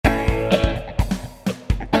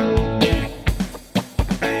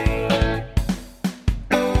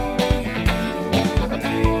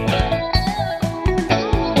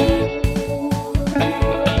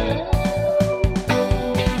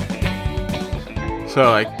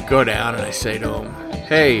So I go down and I say to him,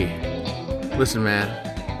 "Hey, listen, man,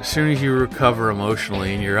 as soon as you recover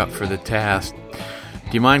emotionally and you're up for the task,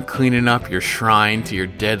 do you mind cleaning up your shrine to your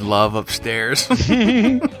dead love upstairs?"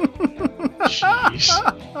 Jeez.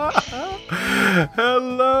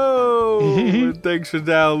 Hello, and thanks for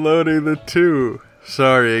downloading the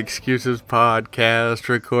Sorry Excuses podcast,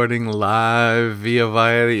 recording live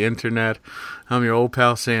via the internet. I'm your old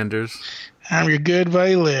pal Sanders. I'm your good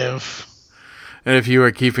buddy Liv. And if you are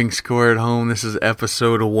keeping score at home, this is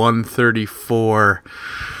episode 134,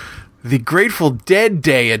 the Grateful Dead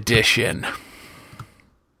Day edition.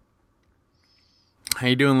 How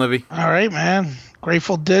you doing, Livy? All right, man.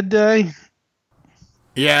 Grateful Dead Day.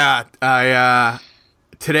 Yeah,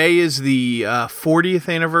 today is the 40th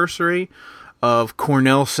anniversary of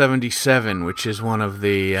Cornell 77, which is one of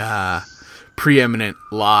the preeminent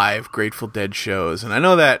live Grateful Dead shows. And I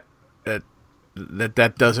know that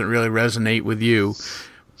doesn't really resonate with you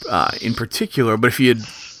in particular, but if you'd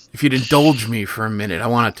indulge me for a minute, I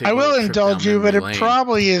want to take. I will indulge you, but it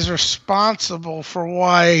probably is responsible for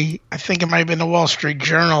why I think it might have been the Wall Street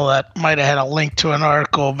Journal that might have had a link to an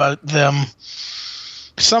article about them.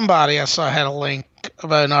 Somebody I saw had a link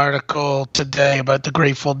about an article today about the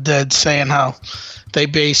Grateful Dead saying how they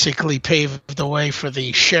basically paved the way for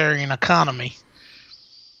the sharing economy.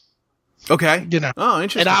 Okay. You know. Oh,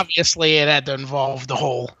 interesting. And obviously it had to involve the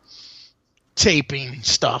whole taping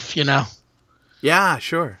stuff, you know. Yeah,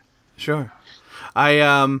 sure. I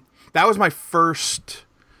that was my first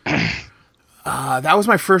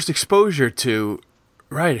exposure to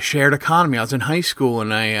a shared economy. I was in high school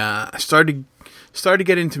and I started to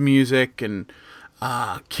get into music, and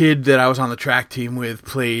kid that I was on the track team with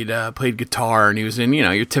played guitar, and he was in,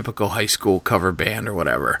 your typical high school cover band or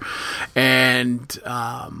whatever. And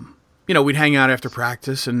we'd hang out after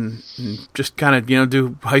practice and just kind of,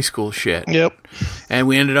 do high school shit. Yep. And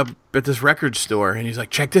we ended up at this record store, and he's like,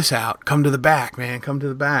 "Check this out. Come to the back, man. Come to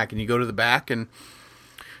the back." And you go to the back, and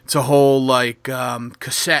it's a whole,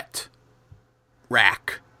 cassette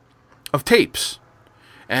rack of tapes.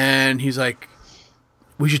 And he's like,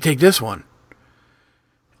 "We should take this one."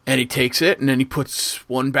 And he takes it, and then he puts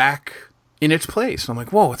one back in its place. I'm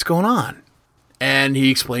like, "Whoa, what's going on?" And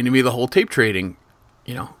he explained to me the whole tape trading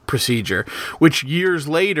procedure, which years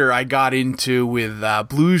later I got into with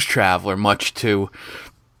Blues Traveler, much to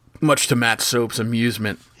Matt Soap's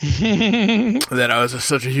amusement, that I was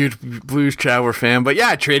such a huge Blues Traveler fan. But yeah,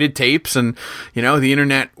 I traded tapes, and the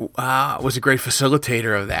internet was a great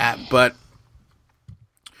facilitator of that. But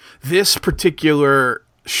this particular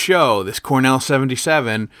show, this Cornell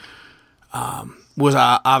 77, was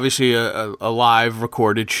obviously a live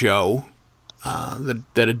recorded show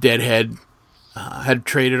that a Deadhead had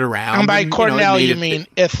traded around. And by Cornell, you mean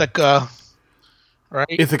Ithaca, right?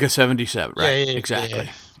 Ithaca 77, right? Yeah, exactly.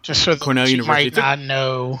 Yeah. Just so Cornell you University might not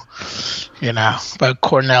know, about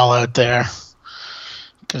Cornell out there,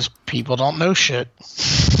 because people don't know shit.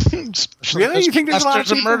 Really? You think there's a lot of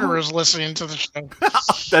people murderers listening to the show?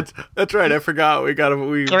 That's right. I forgot.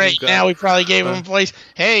 Now we probably gave them a place.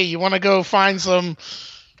 Hey, you want to go find some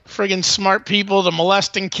friggin' smart people to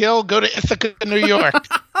molest and kill? Go to Ithaca, New York.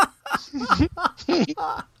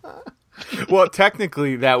 Well,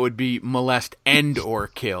 technically, that would be molest and or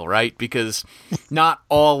kill, right? Because not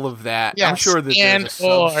all of that. Yes, I'm sure that there's a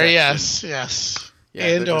subsection. Yes.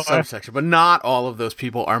 Yeah, there's a subsection, but not all of those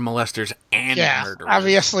people are molesters and murderers.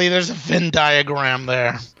 Obviously, there's a Venn diagram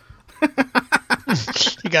there. You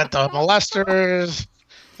got the molesters,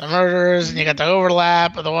 the murderers, and you got the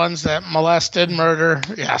overlap of the ones that molested, murder.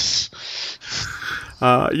 Yes.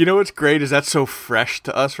 What's great is that's so fresh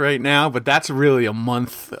to us right now, but that's really a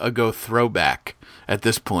month ago throwback at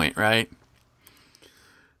this point, right?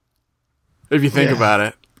 If you think about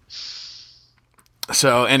it.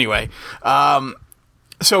 So anyway,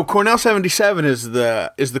 so Cornell 77 is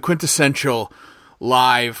the quintessential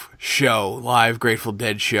live Grateful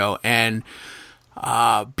Dead show, and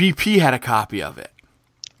BP had a copy of it.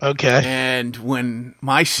 Okay. And when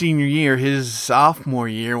my senior year, his sophomore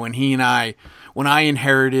year, when I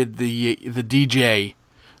inherited the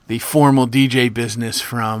formal DJ business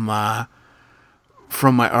from our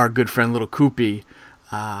good friend Little Koopy,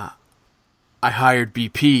 I hired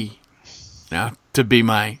BP to be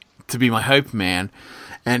my hype man,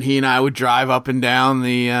 and he and I would drive up and down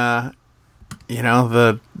the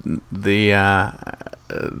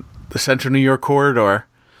Central New York corridor,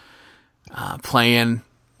 playing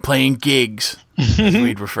gigs, as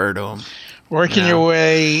we'd refer to them. Working your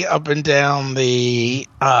way up and down the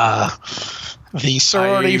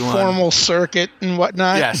sorority formal circuit and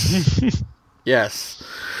whatnot. Yes. Yes.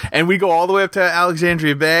 And we go all the way up to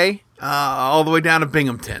Alexandria Bay, all the way down to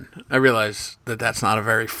Binghamton. I realize that that's not a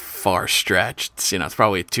very far stretch. It's, it's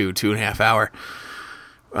probably a 2.5 hour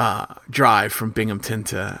drive from Binghamton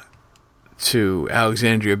to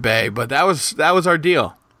Alexandria Bay. But that was our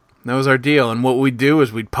deal. That was our deal. And what we'd do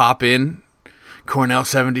is we'd pop in Cornell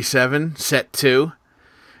 77, set 2,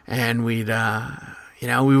 and we'd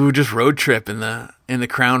we would just road trip in the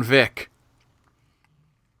Crown Vic.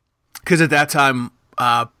 Because at that time,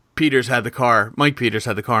 Mike Peters had the car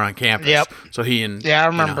on campus. Yep. So he and I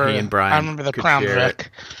remember. He and Brian. I remember the Crown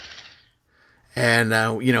Vic. And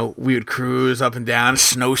we would cruise up and down,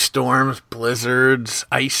 snowstorms, blizzards,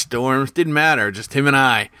 ice storms, didn't matter. Just him and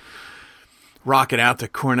I rocking out to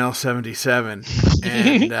Cornell 77.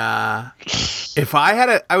 And if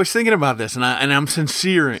I was thinking about this, and I'm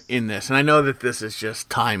sincere in this, and I know that this is just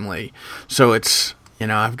timely, so it's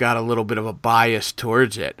I've got a little bit of a bias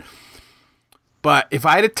towards it. But if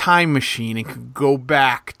I had a time machine and could go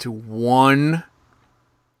back to one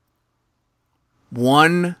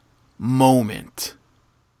moment,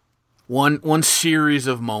 one series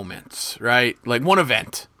of moments, right? Like one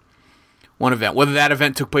event, whether that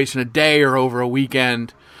event took place in a day or over a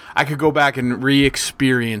weekend, I could go back and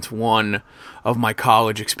re-experience one of my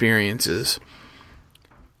college experiences.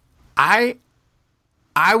 I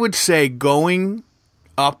would say going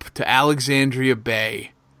up to Alexandria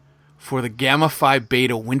Bay for the Gamma Phi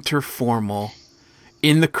Beta Winter Formal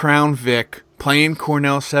in the Crown Vic, playing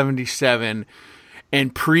Cornell 77,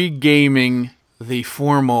 and pre-gaming the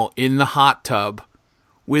formal in the hot tub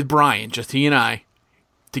with Brian, just he and I,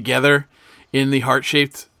 together in the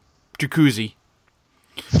heart-shaped jacuzzi,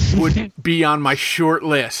 would be on my short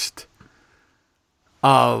list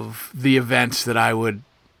of the events that I would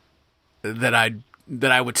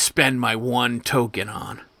spend my one token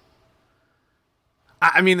on.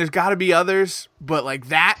 I mean, there's got to be others, but like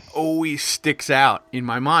that always sticks out in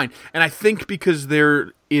my mind. And I think because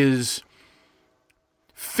there is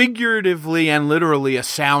figuratively and literally a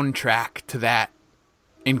soundtrack to that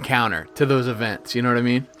encounter, to those events. You know what I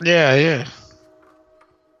mean? Yeah.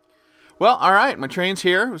 Well, all right. My train's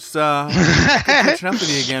here. It was good catching up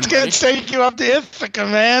with you again. It's good to take you up to Ithaca,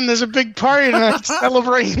 man. There's a big party tonight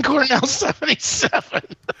celebrating Cornell 77.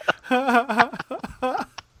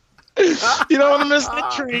 You don't want to miss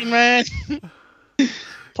the train, man.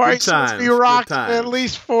 Party's supposed to be rocked at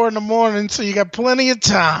least 4 a.m, so you got plenty of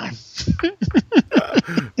time.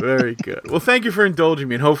 Very good. Well, thank you for indulging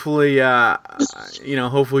me, and hopefully,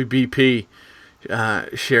 hopefully BP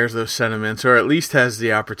shares those sentiments, or at least has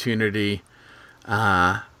the opportunity,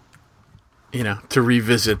 to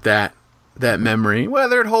revisit that memory.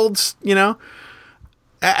 Whether it holds,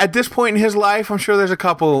 at this point in his life, I'm sure there's a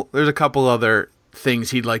couple other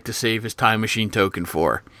things he'd like to save his time machine token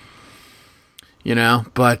for.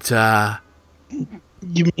 But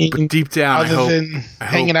you mean but deep down, other than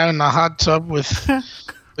hanging out in the hot tub with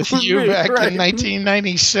you back in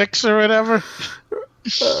 1996 or whatever?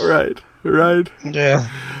 Right. Yeah.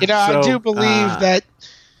 I do believe that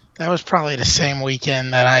was probably the same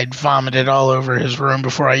weekend that I'd vomited all over his room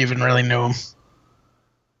before I even really knew him.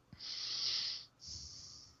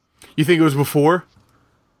 You think it was before?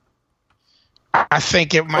 I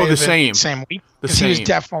think it might have been the same week. He was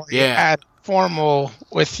definitely at formal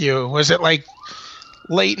with you. Was it like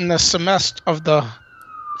late in the semester of the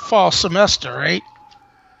fall semester, right?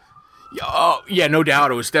 Oh, yeah, no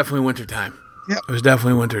doubt. It was definitely wintertime. Yep. It was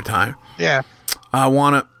definitely wintertime. Yeah. I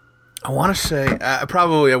want to say,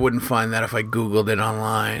 I wouldn't find that if I Googled it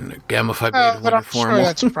online. Gamma Phi Beta but I'm Formal. sure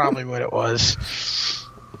that's probably what it was.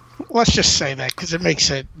 Let's just say that because it makes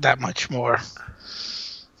it that much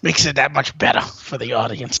better for the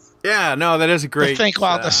audience. Yeah, no, that is a great... I think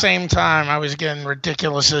while at the same time I was getting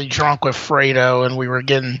ridiculously drunk with Fredo and we were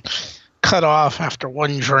getting cut off after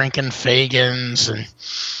one drink in Fagan's and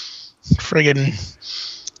friggin'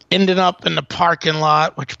 ended up in the parking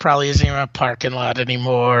lot, which probably isn't even a parking lot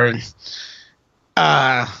anymore,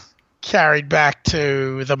 and carried back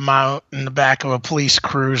to the mount in the back of a police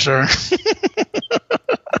cruiser.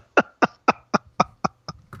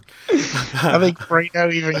 I think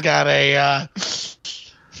Fredo even got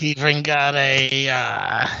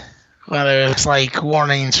whether it's like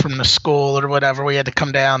warnings from the school or whatever. We had to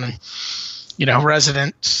come down and,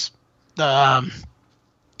 residents, the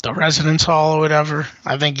residence hall or whatever.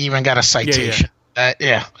 I think he even got a citation.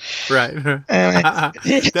 Yeah. Right.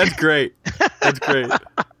 That's great.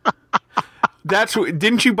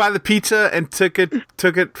 Didn't you buy the pizza and took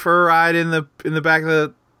it for a ride in the back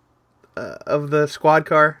of the squad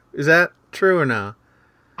car? Is that true or no?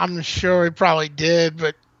 I'm sure he probably did,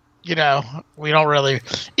 but we don't really.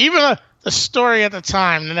 Even the story at the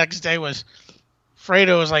time, the next day was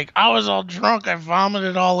Fredo was like, I was all drunk. I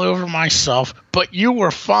vomited all over myself, but you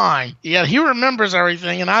were fine. Yeah, he remembers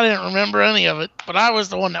everything, and I didn't remember any of it, but I was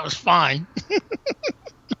the one that was fine.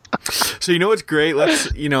 So you know what's great? Let's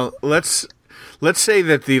say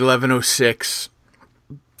that the 1106,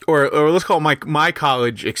 or let's call it my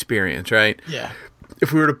college experience, right? Yeah.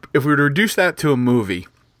 If we were to reduce that to a movie,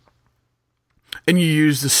 and you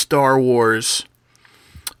use the Star Wars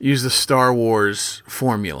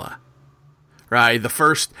formula, right? The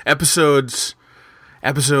first episodes,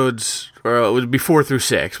 or it would be 4 through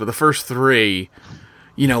 6, but the first 3,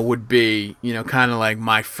 would be, kind of like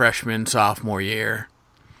my freshman, sophomore year.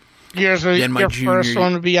 Your first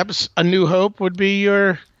one would be A New Hope would be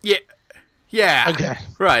your... Yeah. Okay.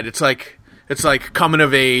 Right. It's like coming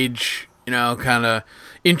of age, kind of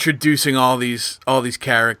introducing all these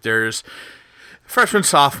characters. Freshman,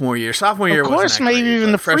 sophomore year. Sophomore year, of course, maybe great,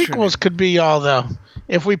 even the prequels could be all, though.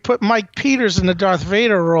 If we put Mike Peters in the Darth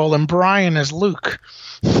Vader role and Brian as Luke.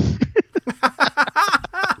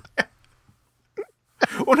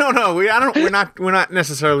 Well, no. We're not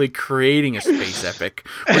necessarily creating a space epic.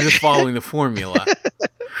 We're just following the formula.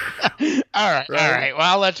 All right. Well,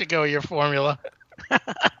 I'll let you go with your formula.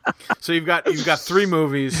 So you've got 3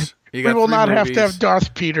 movies. We will not have to have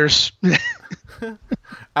Darth Peters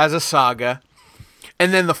as a saga.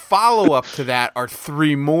 And then the follow-up to that are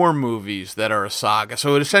 3 more movies that are a saga. So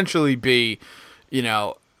it would essentially be,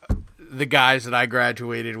 the guys that I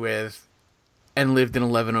graduated with and lived in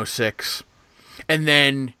 1106. And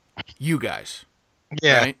then you guys.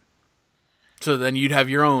 Yeah. Right? So then you'd have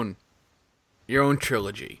your own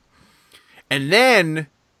trilogy. And then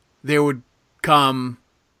there would come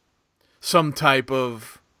some type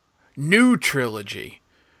of new trilogy,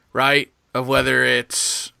 right? Of whether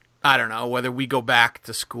it's, I don't know, whether we go back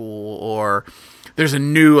to school or there's a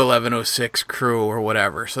new 1106 crew or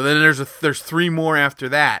whatever. So then there's 3 more after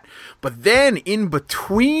that. But then in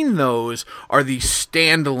between those are these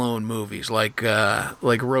standalone movies like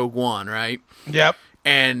Rogue One, right? Yep.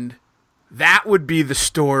 And that would be the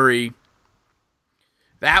story.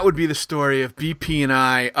 That would be the story of BP and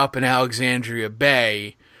I up in Alexandria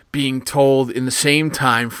Bay being told in the same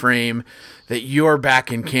time frame that you're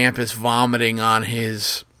back in campus vomiting on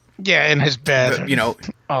his... Yeah, in his bed.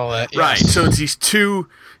 All that. Yes. Right. So it's these two...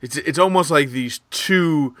 It's almost like these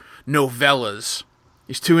 2 novellas,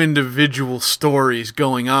 these 2 individual stories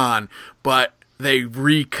going on, but they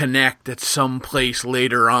reconnect at some place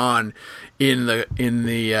later on in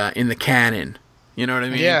the canon. You know what I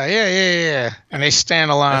mean? Yeah. And they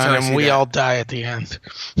stand alone, and we all die at the end.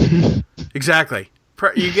 Exactly.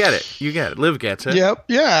 You get it. Liv gets it. Yep.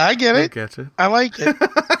 Yeah, I get it. Liv gets it. I like it.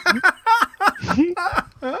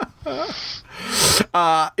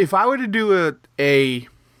 If I were to do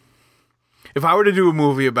a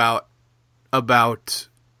movie about I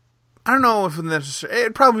don't know if necessarily,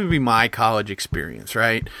 it'd probably be my college experience,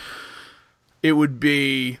 right? It would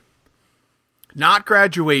be not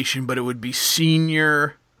graduation, but it would be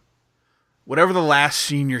senior, whatever the last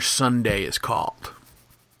senior Sunday is called.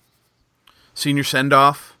 Senior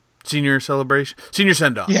send-off? Senior celebration? Senior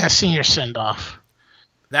send-off. Yeah, senior send-off.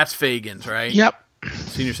 That's Fagan's, right? Yep.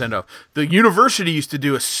 Senior send-off. The university used to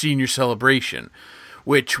do a senior celebration,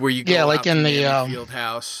 where you go like in the field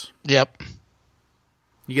house. Yep.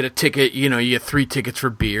 You get a ticket, you get 3 tickets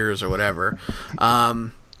for beers or whatever.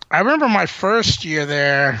 I remember my first year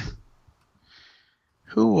there.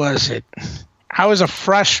 Who was it? I was a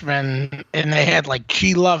freshman, and they had like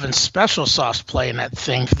G Love and Special Sauce playing that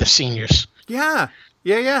thing for the seniors. Yeah.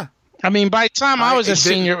 I mean, by the time I was a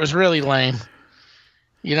senior, it was really lame.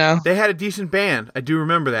 They had a decent band. I do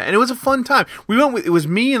remember that, and it was a fun time. It was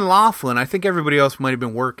me and Laughlin. I think everybody else might have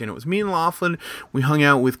been working. It was me and Laughlin. We hung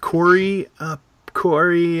out with Corey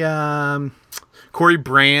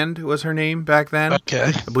Brand was her name back then.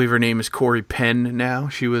 Okay. I believe her name is Corey Penn now.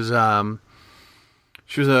 She was a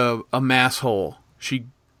mass hole. She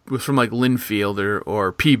was from like Linfield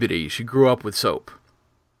or Peabody. She grew up with Soap.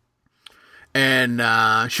 And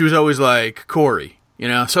she was always like, Corey,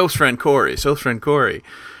 Soap's friend Corey.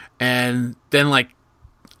 And then like,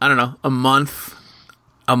 I don't know, a month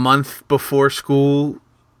before school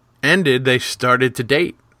ended, they started to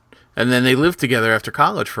date. And then they lived together after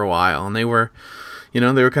college for a while, and they were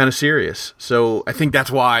kind of serious. So I think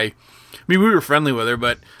that's why, we were friendly with her,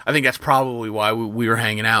 but I think that's probably why we were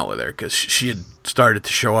hanging out with her, because she had started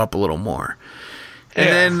to show up a little more.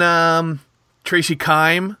 And then Tracy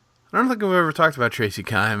Kime. I don't think I've ever talked about Tracy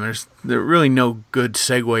Kime. There's really no good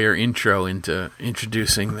segue or intro into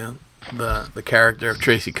introducing the character of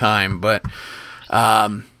Tracy Kime, but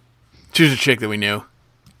she was a chick that we knew.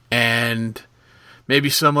 And maybe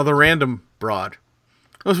some other random broad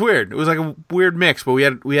It was weird. It was like a weird mix, but we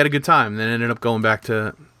had a good time. And then ended up going back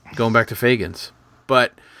to Fagan's.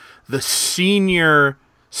 But the senior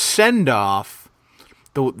send off,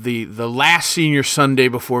 the last senior Sunday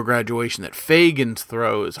before graduation that Fagan's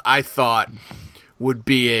throws, I thought would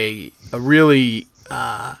be a really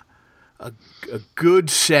a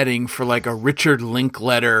good setting for like a Richard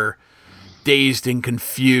Linklater Dazed and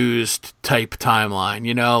Confused type timeline.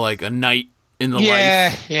 You know, like a night in the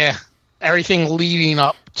life. Yeah. Everything leading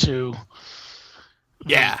up to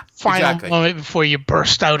final moment before you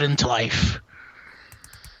burst out into life.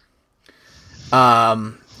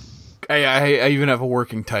 I even have a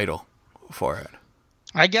working title for it.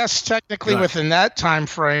 I guess technically within that time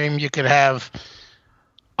frame, you could have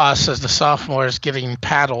us as the sophomores getting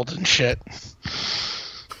paddled and shit.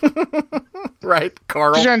 Right,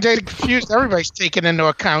 Carl. Because you're on Dazed and Confused, everybody's taken into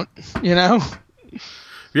account, you know?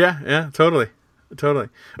 Yeah, totally. Oh,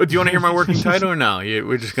 do you want to hear my working title or no?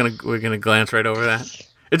 We're gonna glance right over that.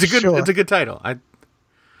 It's a good title. I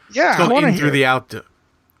want to hear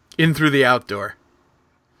In Through the Outdoor.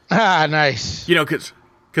 Ah, nice. You know, because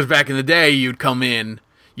back in the day, you'd come in,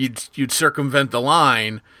 you'd circumvent the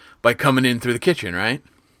line by coming in through the kitchen, right?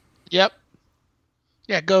 Yep.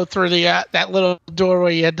 Yeah, go through the that little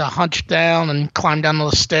doorway you had to hunch down and climb down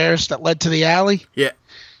those stairs that led to the alley. Yeah.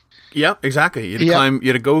 Yep, exactly. You had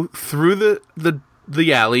to go through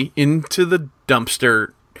the alley into the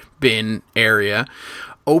dumpster bin area,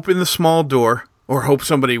 open the small door, or hope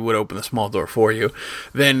somebody would open the small door for you,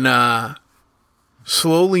 then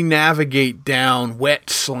slowly navigate down wet,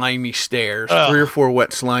 slimy stairs, 3 or 4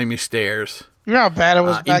 wet, slimy stairs. You know how bad it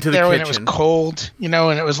was back there when it was cold, you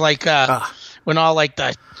know, and it was like when all like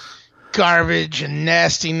the garbage and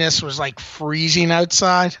nastiness was like freezing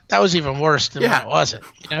outside. That was even worse than when it wasn't,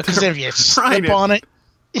 you know, because if you slip on it.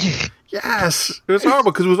 Yes, it was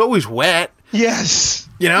horrible because it was always wet. Yes,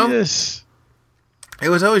 you know. Yes, it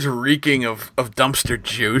was always reeking of dumpster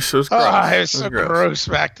juice. It was gross. Oh, it was so gross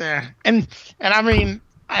back there. And I mean,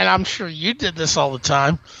 and I'm sure you did this all the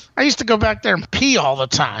time. I used to go back there and pee all the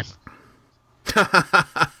time.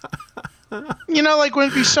 You know, like when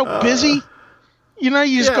it'd be so busy. You know,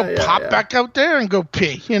 you just go pop back out there and go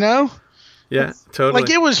pee, you know? Yeah, totally.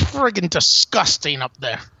 Like, it was friggin' disgusting up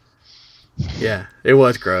there. Yeah, it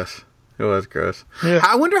was gross. Yeah.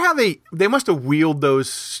 I wonder how they must have wheeled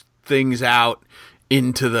those things out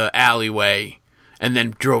into the alleyway and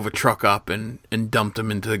then drove a truck up and dumped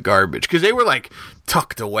them into the garbage. Because they were, like,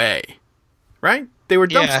 tucked away, right? They were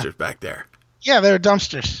dumpsters back there. Yeah, they were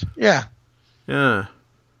dumpsters. Yeah. Yeah.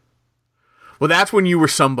 Well, that's when you were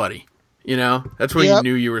somebody. You know, that's when you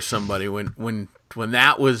knew you were somebody. When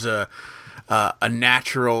that was a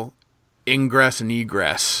natural ingress and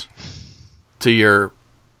egress to your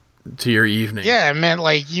evening. Yeah, it meant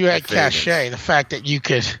like you had cachet. The fact that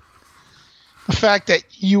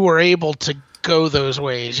you were able to go those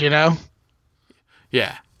ways. You know.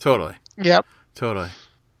 Yeah. Totally. Yep. Totally.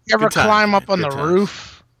 You ever climb up on the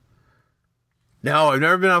roof? No, I've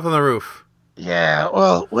never been up on the roof. Yeah.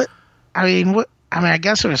 Well, I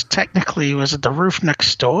guess was it the roof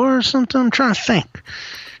next door or something? I'm trying to think.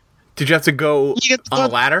 Did you have to go on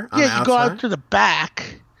a ladder? Yeah, you go out to the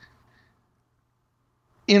back.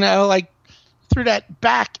 You know, like through that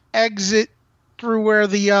back exit through where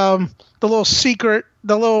the little secret,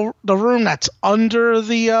 the room that's under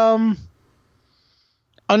the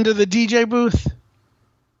DJ booth.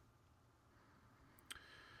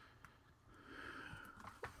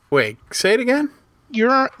 Wait, say it again?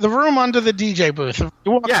 You're the room under the DJ booth.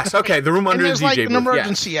 Yes, okay, the room under the DJ booth. There's like an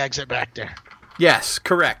emergency exit back there. Yes,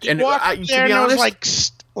 correct. And to be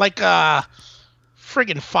honest, like a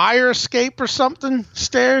friggin' fire escape or something.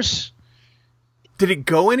 Stairs. Did it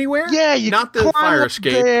go anywhere? Yeah, you not the fire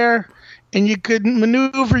escape there, and you could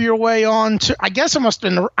maneuver your way on to. I guess it must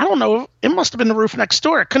have been. I don't know. It must have been the roof next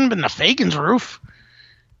door. It couldn't have been the Fagan's roof.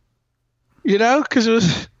 You know, because it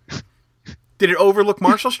was. Did it overlook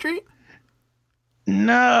Marshall Street?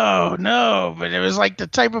 No, but it was like the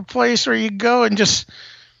type of place where you go and just,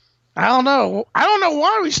 I don't know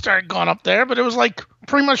why we started going up there, but it was like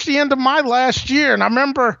pretty much the end of my last year. And I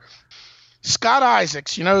remember Scott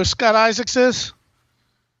Isaacs. You know who Scott Isaacs is?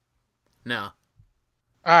 No. All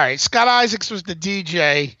right. Scott Isaacs was the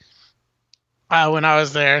DJ when I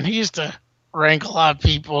was there, and he used to rank a lot of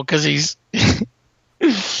people because he's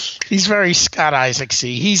he's very Scott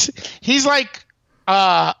Isaacsy. He's like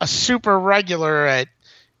a super regular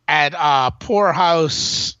at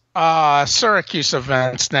Poorhouse Syracuse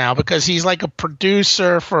events now because he's like a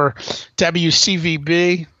producer for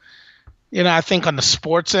WCVB. You know, I think on the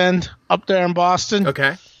sports end up there in Boston.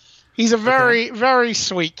 Okay. He's a very, very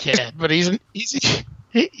sweet kid, but he's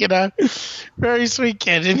You know, very sweet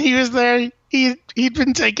kid. And he was there. He'd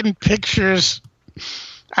been taking pictures.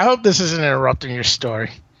 I hope this isn't interrupting your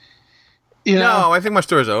story. You know? No, I think my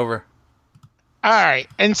story's over. All right.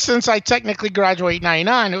 And since I technically graduated in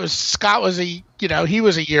 99, Scott was he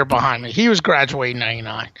was a year behind me. He was graduating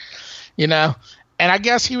 99, you know? And I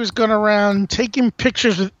guess he was going around taking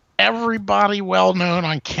pictures with everybody well known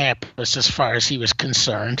on campus as far as he was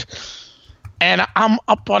concerned. And I'm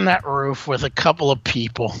up on that roof with a couple of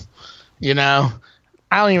people, you know?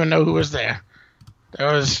 I don't even know who was there.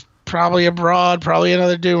 There was probably a broad, probably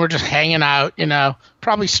another dude. We're just hanging out, you know?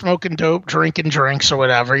 Probably smoking dope, drinking drinks or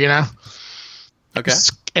whatever, you know? Okay.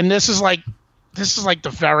 And this is like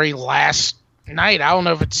the very last night. I don't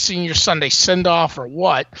know if it's senior Sunday send-off or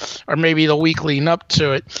what, or maybe the week leading up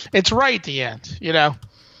to it. It's right at the end, you know?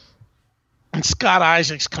 And Scott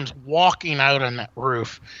Isaacs comes walking out on that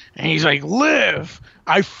roof, and he's like, Liv,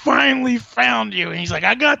 I finally found you. And he's like,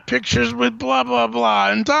 I got pictures with blah, blah,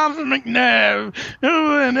 blah, and Donovan McNabb,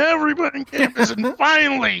 and everybody on campus, and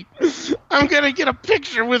finally, I'm going to get a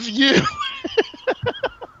picture with you.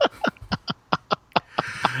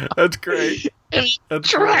 That's great. And he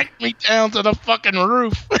dragged me down to the fucking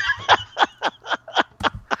roof.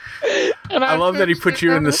 And I love that he put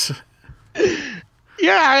you in this...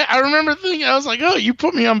 Yeah, I remember thinking, I was like, oh, you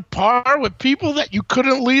put me on par with people that you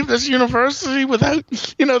couldn't leave this university without,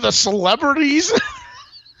 you know, the celebrities.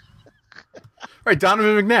 Right,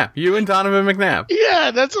 Donovan McNabb. You and Donovan McNabb. Yeah,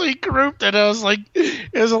 that's what he grouped it. I was like, it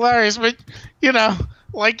was hilarious. But, you know,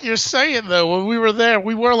 like you're saying, though, when we were there,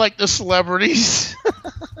 we were like the celebrities.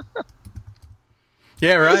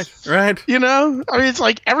 Yeah, right. You know? I mean, it's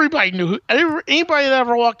like everybody knew, anybody that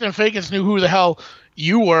ever walked in Vegas knew who the hell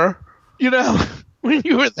you were, you know? When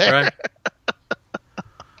you were there.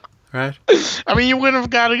 Right. I mean, you wouldn't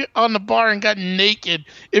have got on the bar and gotten naked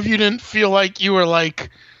if you didn't feel like you were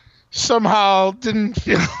like somehow didn't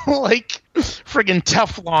feel like friggin'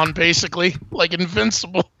 Teflon, basically, like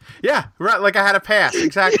invincible. Yeah, right. Like I had a pass.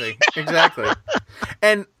 Exactly.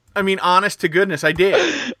 And I mean, honest to goodness, I did.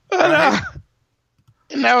 Right?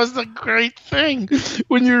 And that was the great thing.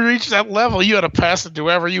 When you reach that level, you had a pass to do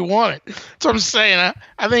whatever you wanted. So I'm saying,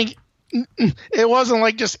 I think it wasn't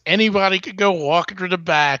like just anybody could go walking through the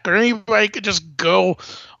back, or anybody could just go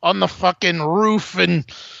on the fucking roof and,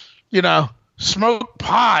 you know, smoke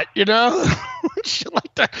pot, you know? Shit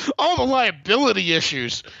like that. All the liability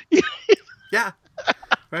issues. Yeah.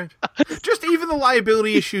 Right. Just even the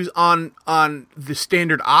liability issues on the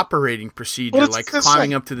standard operating procedure, like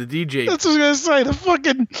climbing up to the DJ. That's what I was going to say.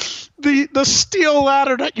 The fucking the steel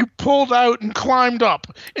ladder that you pulled out and climbed up.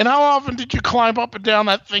 And how often did you climb up and down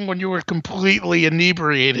that thing when you were completely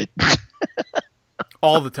inebriated?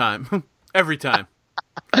 All the time. Every time.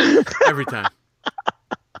 Every time.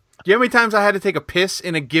 You know how many times I had to take a piss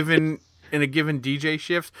in a given DJ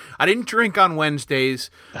shift? I didn't drink on Wednesdays.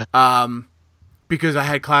 Because I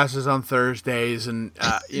had classes on Thursdays, and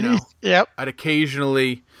you know, yep. I'd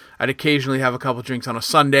occasionally have a couple drinks on a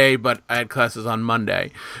Sunday, but I had classes on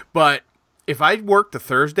Monday. But if I worked a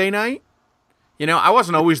Thursday night, you know, I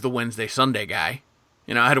wasn't always the Wednesday Sunday guy.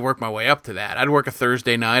 You know, I had to work my way up to that. I'd work a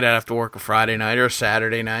Thursday night, I'd have to work a Friday night or a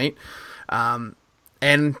Saturday night, and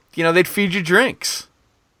you know, they'd feed you drinks.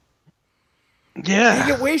 Yeah,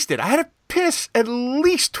 you get wasted. I had to piss at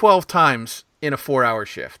least 12 times in a 4-hour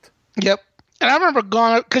shift. Yep. And I remember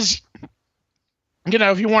going, because, you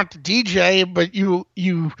know, if you weren't the DJ, but you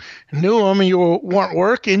knew him and you weren't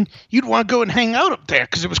working, you'd want to go and hang out up there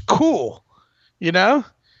because it was cool, you know?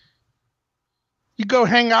 You go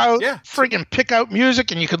hang out, friggin' pick out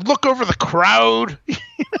music, and you could look over the crowd. You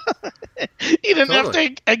didn't have to,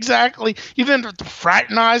 you didn't have to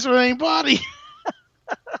fraternize with anybody.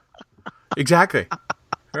 Exactly.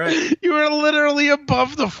 Right. You were literally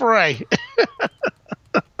above the fray.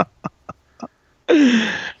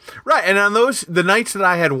 Right, and on the nights that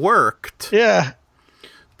I had worked,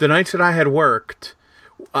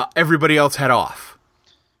 everybody else had off.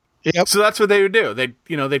 Yep. So that's what they would do.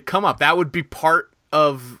 They'd come up. That would be part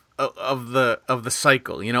of the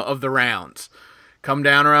cycle, you know, of the rounds. Come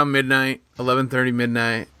down around midnight, 11:30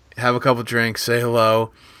 midnight, have a couple drinks, say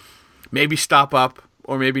hello, maybe stop up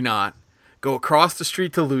or maybe not. Go across the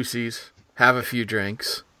street to Lucy's, have a few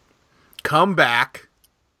drinks, come back.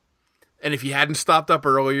 And if you hadn't stopped up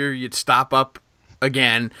earlier, you'd stop up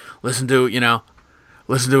again, listen to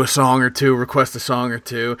a song or two, request a song or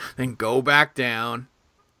two, then go back down,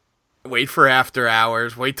 wait for after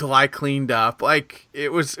hours, wait till I cleaned up. Like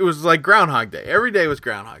it was like Groundhog Day. Every day was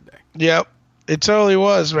Groundhog Day. Yep, it totally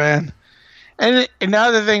was, man. And the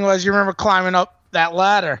other thing was, you remember climbing up that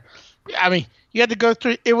ladder. I mean, You had to go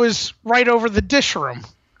through. It was right over the dish room.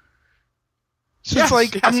 So it's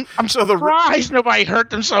like I'm surprised nobody hurt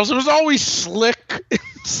themselves. It was always slick.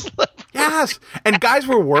 Yes, and guys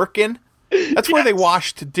were working. That's where they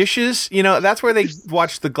washed dishes. That's where they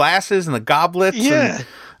washed the glasses and the goblets. Yeah.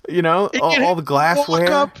 And, all the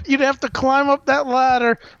glassware. You'd have to climb up that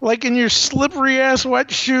ladder like in your slippery ass wet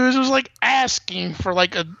shoes. It was like asking for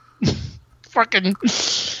like a fucking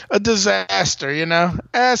a disaster,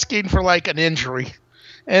 asking for like an injury.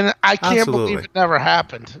 And I can't believe it never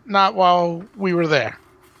happened. Not while we were there.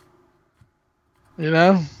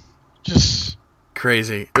 Just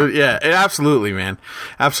crazy. Yeah, absolutely, man.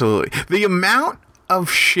 Absolutely. The amount of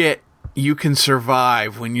shit you can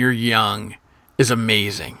survive when you're young is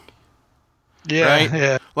amazing. Yeah, right?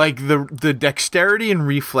 Yeah. Like the dexterity and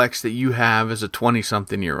reflex that you have as a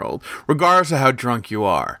 20-something-year-old, regardless of how drunk you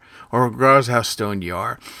are or regardless of how stoned you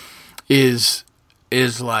are, is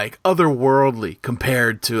like otherworldly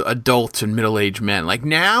compared to adults and middle-aged men. Like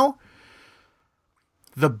now,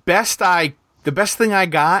 the best thing I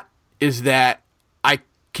got is that I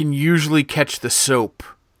can usually catch the soap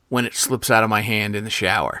when it slips out of my hand in the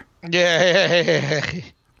shower. Yeah.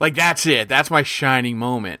 Like that's it. That's my shining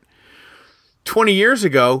moment. 22 years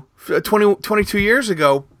ago,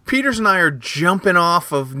 Peters and I are jumping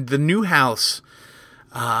off of the new house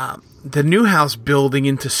building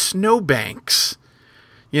into snowbanks.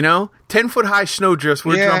 10-foot high snowdrifts.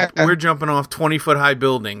 We're jumping off 20-foot high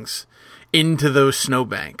buildings into those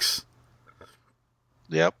snowbanks.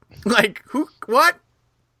 Yep. Like who? What?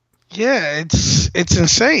 Yeah, it's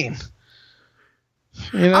insane.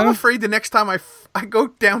 I'm afraid the next time I go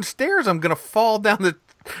downstairs, I'm gonna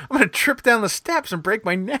trip down the steps and break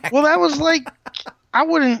my neck. Well, that was like, I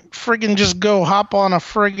wouldn't friggin' just go hop on a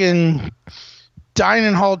friggin'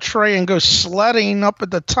 dining hall tray and go sledding up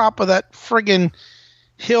at the top of that friggin'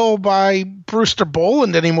 hill by Brewster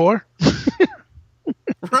Boland anymore.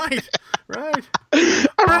 Right. I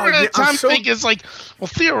remember that time thinking, it's like, well,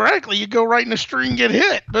 theoretically, you go right in the street and get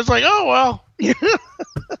hit. But it's like, oh, well.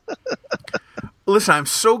 Listen, I'm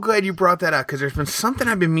so glad you brought that up because there's been something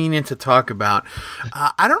I've been meaning to talk about.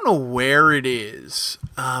 I don't know where it is.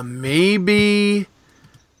 Maybe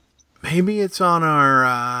it's on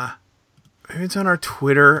our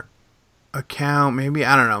Twitter account. Maybe,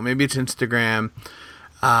 I don't know. Maybe it's Instagram.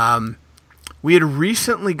 We had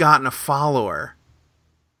recently gotten a follower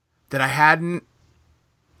that I hadn't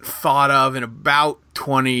thought of in about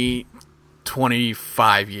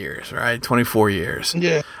 25 years, right? 24 years.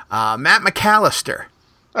 Yeah. Matt McAllister.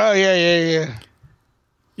 Oh, yeah.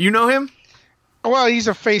 You know him? Well, he's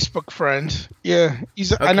a Facebook friend. Yeah.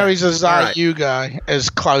 I know he's a Zayu guy, as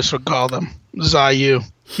Klaus would call them. Zayu.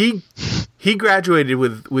 He graduated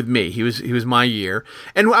with me. He was my year.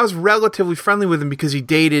 And I was relatively friendly with him because he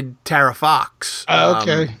dated Tara Fox.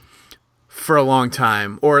 Okay. For a long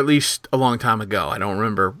time, or at least a long time ago. I don't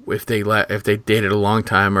remember if they dated a long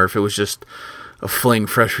time or if it was just a fling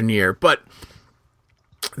freshman year. But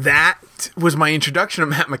that was my introduction to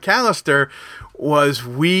Matt McAllister. Was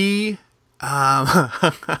we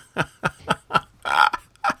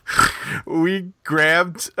we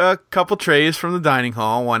grabbed a couple trays from the dining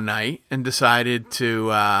hall one night and decided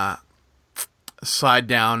to slide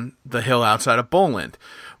down the hill outside of Boland.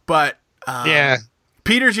 But yeah.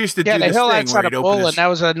 Peters used to do this hill thing outside where he'd of open Boland. That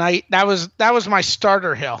was a night. That was my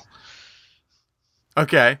starter hill.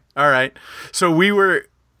 Okay, all right. So we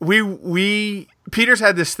Peters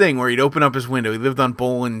had this thing where he'd open up his window. He lived on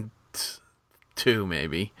Boland 2,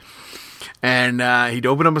 maybe, and he'd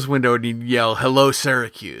open up his window and he'd yell, "Hello,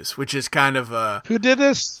 Syracuse," which is kind of a who did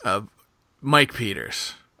this? Mike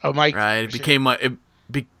Peters. Oh, Mike. Right. It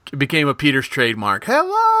became a Peters trademark.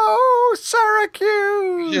 Hello,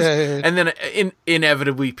 Syracuse. Yeah. And then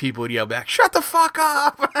inevitably people would yell back, "Shut the fuck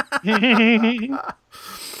up."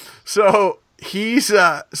 So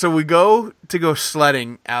so we go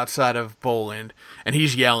sledding outside of Boland and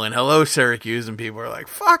he's yelling, "Hello, Syracuse." And people are like,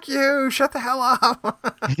 "Fuck you. Shut the hell up."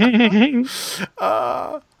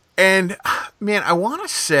 And man, I want to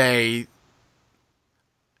say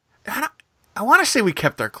we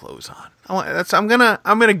kept our clothes on. I'm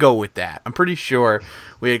gonna go with that. I'm pretty sure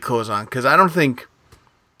we had clothes on because I don't think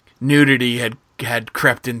nudity had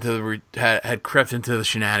crept into the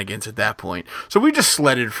shenanigans at that point. So we just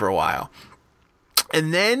sledded for a while,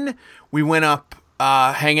 and then we went up,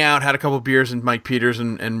 hang out, had a couple beers in Mike Peters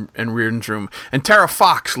and Reardon's room, and Tara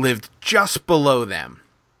Fox lived just below them.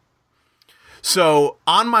 So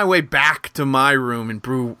on my way back to my room in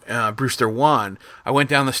Brewster 1, I went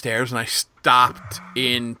down the stairs and I stopped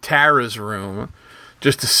in Tara's room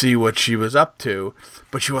just to see what she was up to,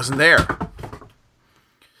 but she wasn't there.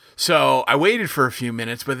 So I waited for a few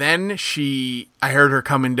minutes, but then I heard her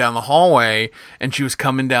coming down the hallway, and she was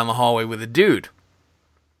coming down the hallway with a dude.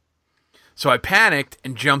 So I panicked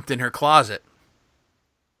and jumped in her closet.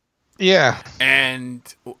 Yeah. And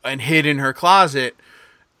hid in her closet,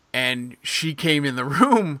 and she came in the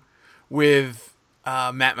room with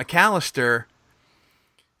Matt McAllister,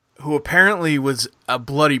 who apparently was a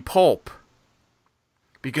bloody pulp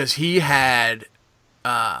because he had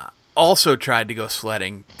also tried to go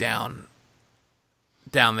sledding down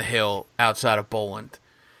the hill outside of Boland.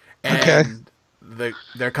 And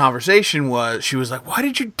their conversation was, she was like, "Why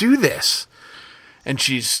did you do this?" And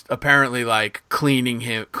she's apparently like cleaning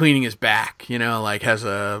his back, like has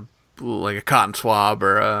a cotton swab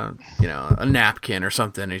or a napkin or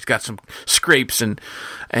something. He's got some scrapes and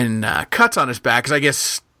cuts on his back, because I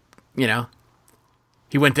guess,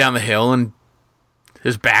 he went down the hill and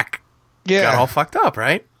his back got all fucked up,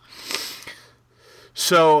 right?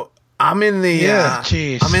 So I'm in the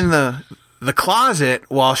the closet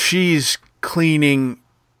while she's cleaning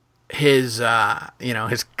his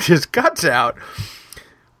guts out,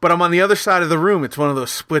 but I'm on the other side of the room. It's one of those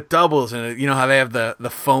split doubles, and you know how they have the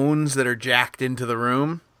phones that are jacked into the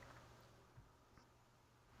room,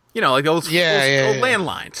 like those old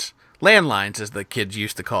landlines. Landlines, as the kids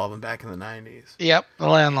used to call them back in the 90s. Yep, the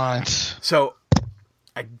landlines. So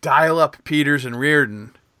I dial up Peters and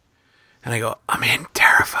Reardon, and I go, "I'm in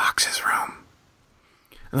Tara Fox's room."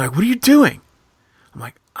 And they're like, "What are you doing?" I'm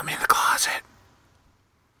like, "I'm in the closet."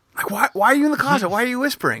 Like, why are you in the closet? Why are you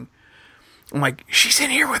whispering? I'm like, "She's in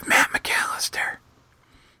here with Matt McAllister."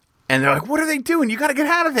 And they're like, "What are they doing? You got to get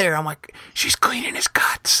out of there." I'm like, "She's cleaning his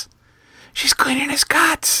guts. She's cleaning his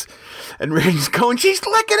guts." And Reardon's going, "She's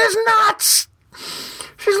licking his nuts.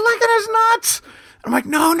 She's licking his nuts." I'm like,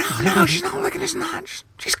 no, she's not licking his nuts.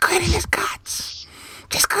 She's cleaning his guts.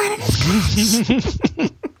 She's cleaning his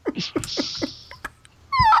guts.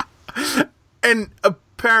 And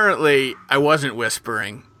apparently I wasn't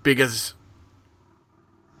whispering, because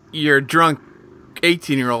you're a drunk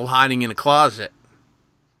 18-year-old hiding in a closet.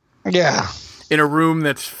 Yeah. In a room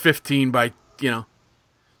that's 10 by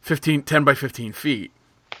 15 feet.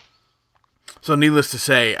 So needless to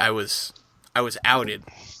say, I was outed,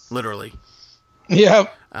 literally.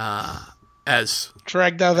 Yep. As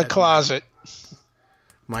dragged out of the closet.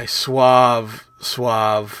 My suave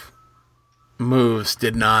moves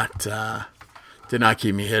did not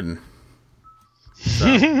keep me hidden. So.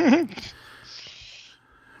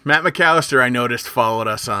 Matt McAllister, I noticed, followed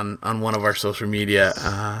us on one of our social media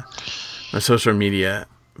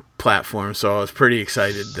platforms, so I was pretty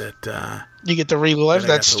excited that you get to relive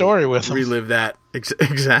that story with him. Relive that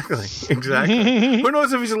exactly. Who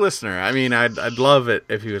knows if he's a listener? I mean, I'd love it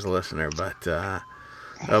if he was a listener, but a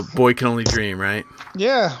boy can only dream, right?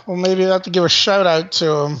 Yeah. Well, maybe I'll have to give a shout out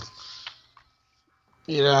to him.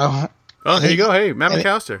 Oh, here you go. Hey, Matt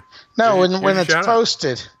McAllister. No, when it's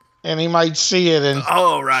posted, and he might see it and think,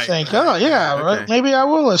 "Oh yeah, okay. Right, maybe I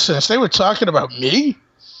will listen." They were talking about me.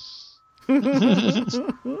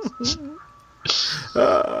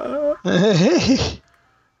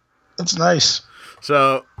 That's nice.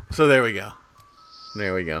 So there we go.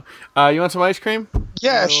 You want some ice cream?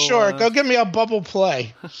 Yeah, sure. Go get me a bubble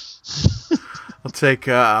play. I'll take.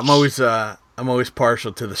 I'm always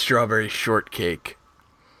partial to the strawberry shortcake.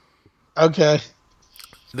 Okay.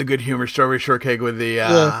 The Good Humor strawberry shortcake with the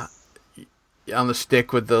on the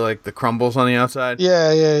stick with the crumbles on the outside.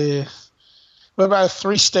 Yeah. What about a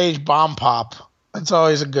 3-stage bomb pop? That's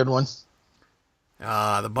always a good one.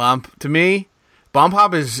 The bomb, to me, bomb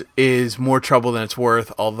pop is more trouble than it's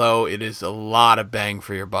worth, although it is a lot of bang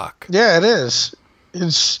for your buck. Yeah, it is.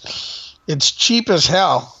 It's cheap as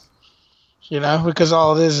hell, because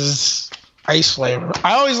all it is ice flavor.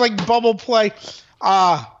 I always like bubble play.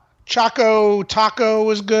 Choco Taco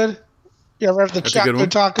was good. You ever have the Choco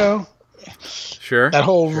Taco? Sure. That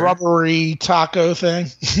whole rubbery taco thing.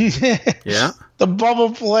 Yeah. The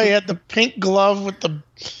bubble play had the pink glove with the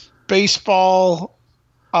baseball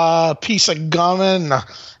piece of gum in,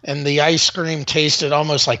 and the ice cream tasted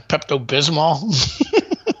almost like Pepto-Bismol.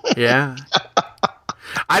 Yeah.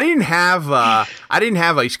 I didn't have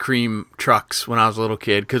ice cream trucks when I was a little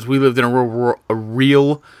kid, because we lived in a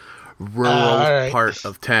real rural part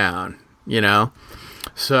of town,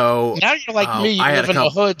 So now you're like me. You live in the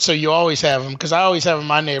hood, so you always have them. Because I always have them in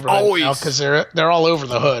my neighborhood now, because they're all over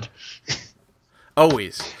the hood.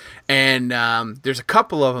 Always. And there's a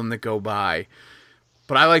couple of them that go by,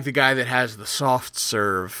 but I like the guy that has the soft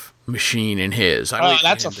serve machine in his.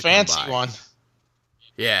 That's a fancy one.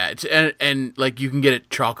 Yeah, and like you can get it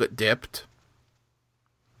chocolate dipped.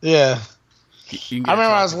 Yeah. You can I get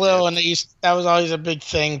remember I was chocolate little, dip. and that was always a big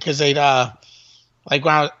thing because they'd like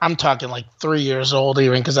when I'm talking like 3 years old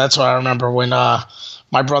even, because that's what I remember when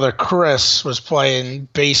my brother Chris was playing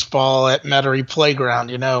baseball at Metairie Playground.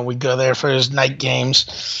 You know, we'd go there for his night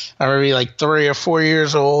games. I remember like 3 or 4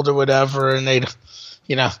 years old or whatever, and they'd,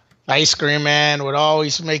 you know, ice cream man would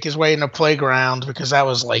always make his way in the playground because that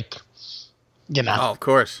was like, you know, Oh, of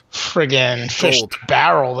course. friggin' fish Gold.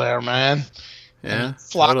 barrel there, man. Yeah,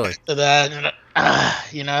 Flock totally. to that, and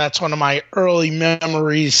you know, that's one of my early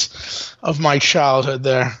memories of my childhood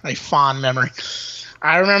there, a fond memory.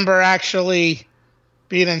 I remember actually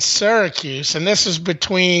being in Syracuse, and this was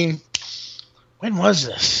between, when was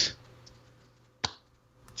this?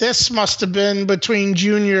 This must have been between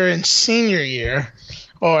junior and senior year,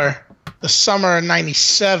 or the summer of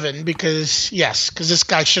 '97, because this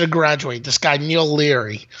guy should have graduated. This guy, Neil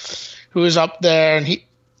Leary, who was up there, and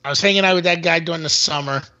I was hanging out with that guy during the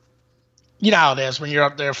summer. You know how it is when you're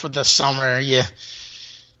up there for the summer. You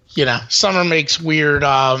know, summer makes weird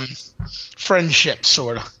friendships,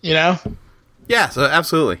 sort of, you know? Yeah, so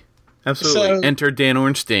absolutely. Absolutely. So- Enter Dan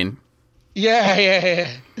Ornstein. Yeah.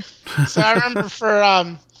 So I remember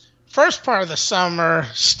for first part of the summer,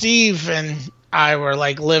 Steve and I were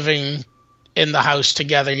like living in the house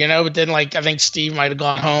together, you know, but then like I think Steve might have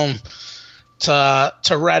gone home to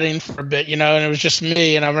Reading for a bit, you know, and it was just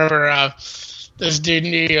me. And I remember this dude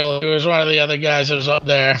Neil, who was one of the other guys that was up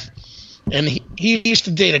there, and he used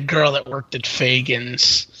to date a girl that worked at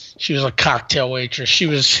Fagan's. She was a cocktail waitress. She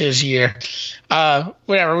was his year.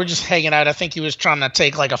 Whatever, we're just hanging out. I think he was trying to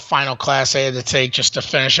take like a final class I had to take just to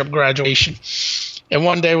finish up graduation. And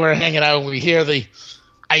one day we're hanging out and we hear the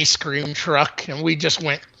ice cream truck, and we just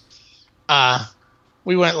went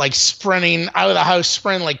like sprinting out of the house,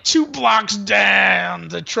 sprinting like 2 blocks down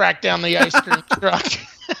to track down the ice cream truck.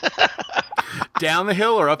 Down the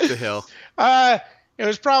hill or up the hill? It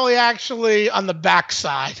was probably actually on the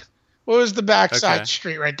backside. What was the backside Okay.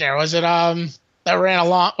 street right there? Was it that ran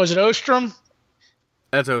along? Was it Ostrom?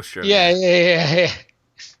 That's Ostrom. Yeah.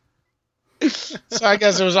 So I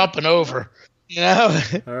guess it was up and over. You know.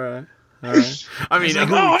 All right. I mean, Like,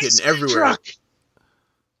 who are you ice kidding? cream Everywhere. truck.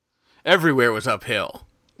 Everywhere was uphill.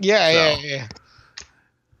 Yeah.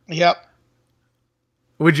 Yep.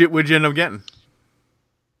 What'd you end up getting?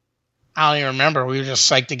 I don't even remember. We were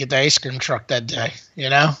just psyched to get the ice cream truck that day, you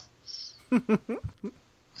know?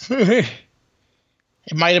 It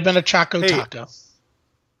might have been a Choco Taco.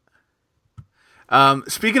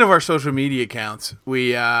 Speaking of our social media accounts,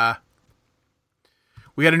 we got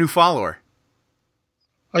a new follower.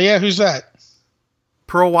 Oh, yeah? Who's that?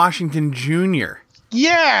 Pearl Washington Jr.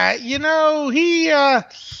 Yeah, you know,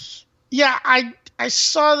 I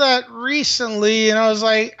saw that recently, and I was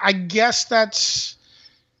like, I guess that's,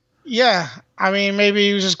 yeah. I mean, maybe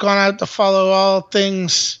he was just going out to follow all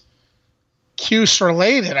things Cuse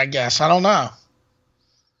related, I guess. I don't know.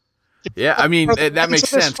 Yeah, I mean, that makes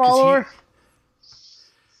sense. Follower?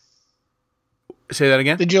 Say that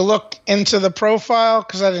again? Did you look into the profile?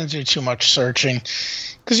 Because I didn't do too much searching.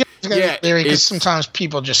 Because sometimes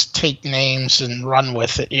people just take names and run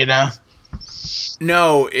with it, you know?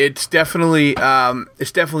 No, it's definitely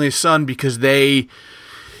his son, because he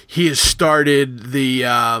has started the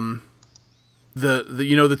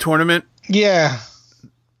the tournament. Yeah.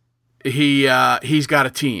 He's got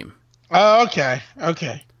a team. Oh, okay.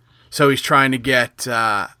 So he's trying to get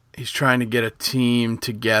a team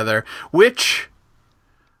together, which,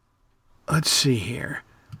 let's see here.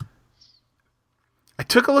 I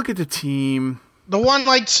took a look at the team. The one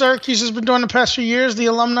like Syracuse has been doing the past few years, the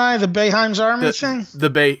alumni, the Bayheim's Army thing? The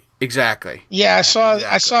Bay, exactly. Yeah, I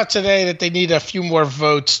saw today that they need a few more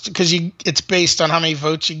votes, because it's based on how many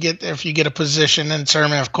votes you get if you get a position in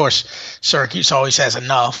tournament. Of course, Syracuse always has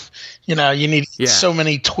enough. You know, you need so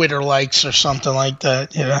many Twitter likes or something like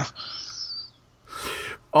that, you know.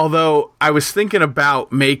 Although I was thinking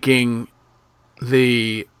about making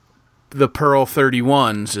the Pearl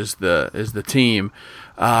 31s as the team,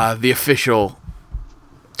 the official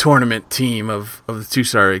tournament team of the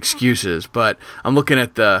 2-star ExCuses, but I'm looking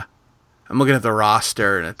at the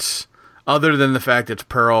roster, and it's, other than the fact it's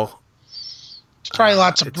Pearl, It's probably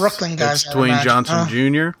lots of Brooklyn guys. It's Dwayne Johnson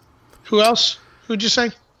Jr. Who else? Who'd you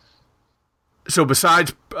say? So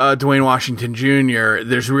besides Dwayne Washington Jr.,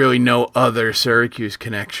 there's really no other Syracuse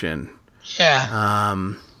connection. Yeah.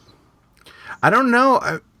 I don't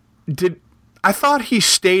know. I thought he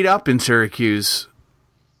stayed up in Syracuse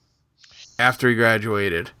after he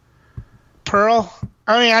graduated. Pearl?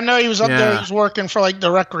 I mean, I know he was up there. He was working for like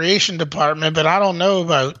the recreation department, but I don't know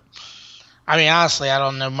about. I mean, honestly, I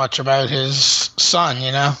don't know much about his son.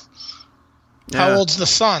 You know, how old's the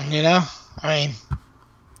son? You know, I mean,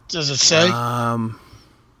 does it say?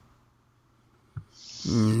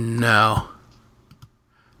 No.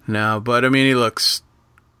 No, but I mean, he looks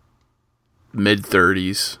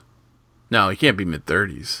mid-30s. No, he can't be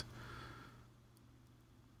mid-30s.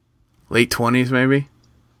 Late 20s, maybe?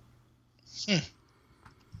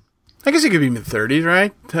 I guess he could be mid-30s,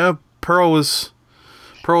 right? Pearl was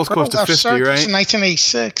close to 50, right?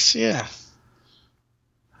 1986, yeah.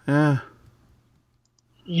 Yeah.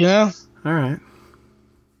 Yeah. All right.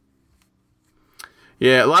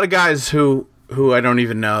 Yeah, a lot of guys who I don't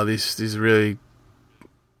even know. These really,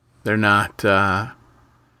 they're not. A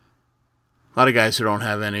lot of guys who don't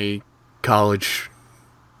have any college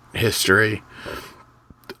history.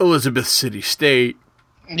 Elizabeth City State.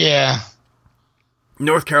 Yeah.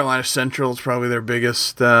 North Carolina Central is probably their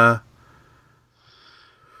biggest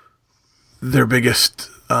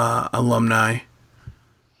alumni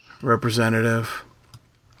representative.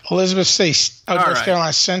 Elizabeth City, North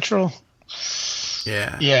Carolina Central.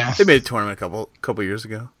 Yeah. Yeah. They made a tournament a couple years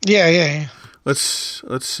ago. Yeah. Let's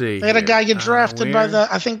see. They had a guy get drafted by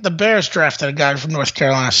I think the Bears drafted a guy from North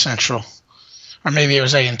Carolina Central. Or maybe it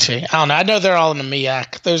was A&T. I don't know. I know they're all in the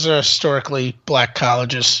MEAC. Those are historically black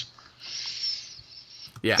colleges.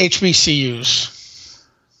 Yeah. HBCUs.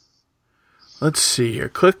 Let's see here.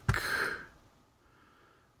 Click.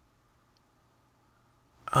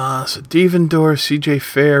 So Devendorf, CJ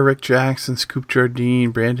Fair, Rick Jackson, Scoop Jardine,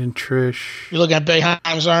 Brandon Trish. You looking at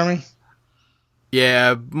Boeheim's Army?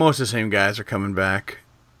 Yeah, most of the same guys are coming back.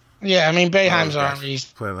 Yeah, I mean, Boeheim's Army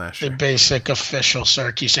is the basic official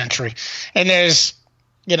Syracuse entry. And there's,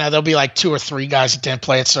 there'll be like 2 or 3 guys that didn't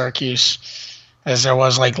play at Syracuse, as there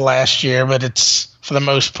was like last year, but it's, for the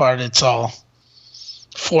most part, it's all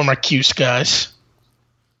former Cuse guys.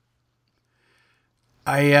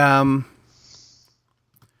 It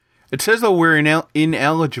says that we're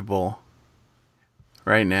ineligible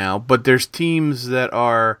right now, but there's teams that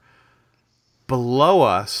are below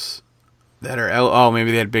us that are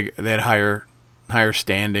maybe they had higher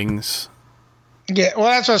standings. Yeah, well,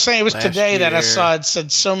 that's what I was saying. It was today that I saw it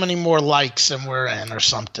said so many more likes than we're in or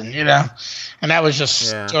something, and that was just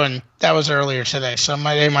that was earlier today, so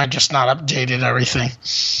they might just not updated everything.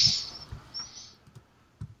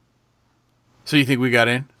 So you think we got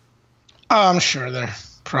in? Oh, I'm sure they're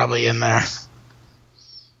probably in there.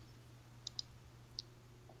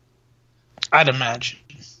 I'd imagine.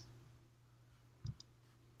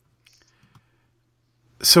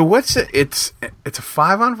 So what's it? It's a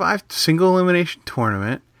 5-on-5 single elimination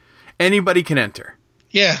tournament. Anybody can enter.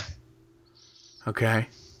 Yeah. Okay.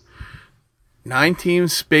 9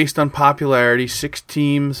 teams based on popularity, 6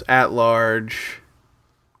 teams at large,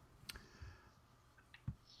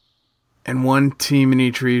 and 1 team in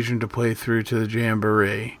each region to play through to the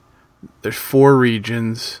Jamboree. There's 4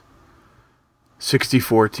 regions,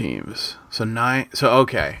 64 teams. So 9. So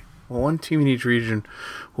okay. Well, 1 team in each region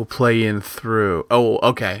will play in through. Oh,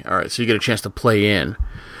 okay. All right. So you get a chance to play in.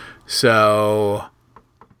 So,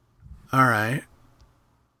 all right.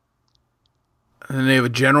 And then they have a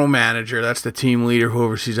general manager. That's the team leader who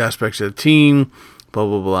oversees aspects of the team. Blah,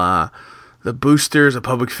 blah, blah. The booster is a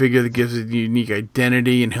public figure that gives it a unique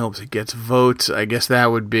identity and helps it gets votes. I guess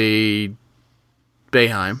that would be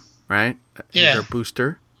Boeheim, right? Yeah. Their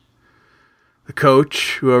booster. The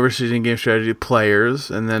coach, who oversees in-game strategy,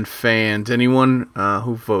 players, and then fans, anyone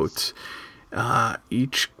who votes.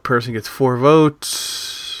 Each person gets 4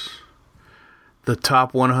 votes. The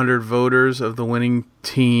top 100 voters of the winning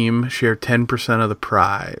team share 10% of the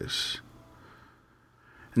prize.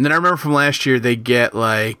 And then I remember from last year, they get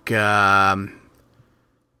like, you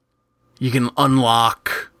can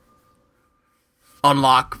unlock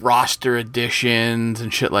roster additions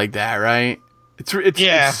and shit like that, right?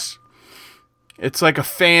 It's like a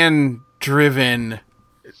fan-driven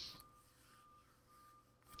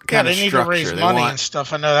kind of structure. They need to raise money and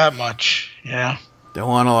stuff. I know that much. Yeah. They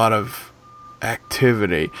want a lot of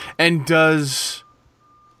activity. And does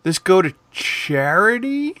this go to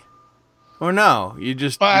charity? Or no? You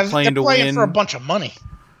just you're playing to win for a bunch of money.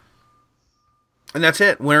 And that's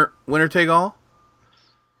it? Winner take all?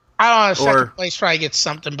 I don't know. Second place probably gets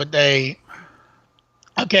something, but they...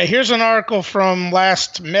 Okay, here's an article from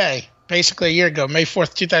last May. Basically a year ago, May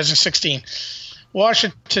 4th, 2016.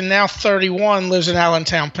 Washington, now 31, lives in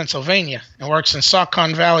Allentown, Pennsylvania, and works in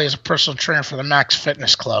Saucon Valley as a personal trainer for the Max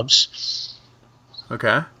Fitness Clubs.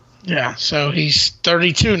 Okay. Yeah, so he's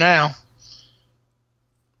 32 now.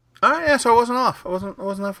 All right, yeah, so I wasn't off. I wasn't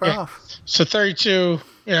that far off. So 32,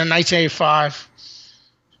 1985.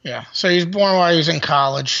 Yeah, so he was born while he was in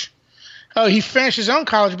college. Oh, he finished his own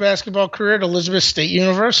college basketball career at Elizabeth State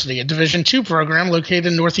University, a Division II program located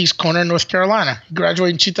in Northeast corner, North Carolina. He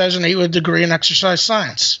graduated in 2008 with a degree in exercise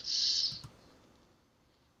science.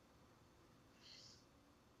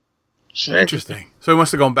 Interesting. So he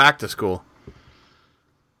must have gone back to school.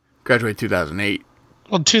 Graduated 2008.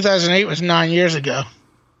 Well, 2008 was 9 years ago.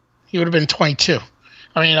 He would have been 22.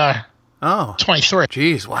 23.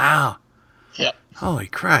 Jeez, wow. Yep. Holy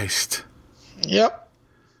Christ. Yep.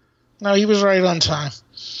 No, he was right on time.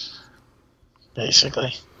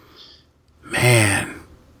 Basically. Man.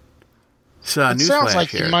 So, it sounds like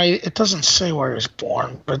here. He might. It doesn't say where he was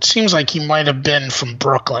born, but it seems like he might have been from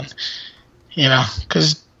Brooklyn.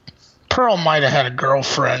 Because Pearl might have had a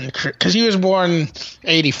girlfriend. Because he was born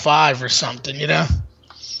 85 or something,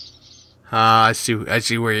 I see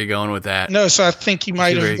where you're going with that. No, so I think he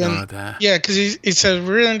might have been. Going with that. Yeah, because it says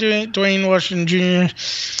really Dwayne Washington Jr.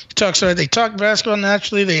 He talks about they talked basketball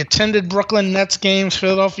naturally. They attended Brooklyn Nets games,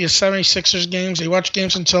 Philadelphia 76ers games. They watched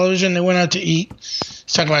games on television. They went out to eat. He's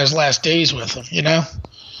talking about his last days with him,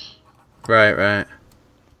 Right.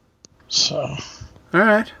 So. All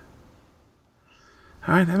right,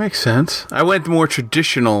 that makes sense. I went more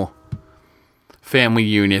traditional family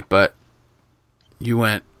unit, but you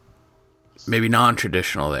went maybe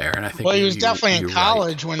non-traditional there, and I think. Well, he was definitely in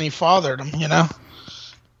college when he fathered him,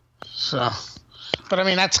 So, but I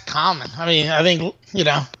mean that's common. I mean, I think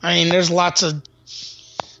there's lots of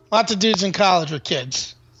dudes in college with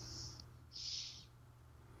kids.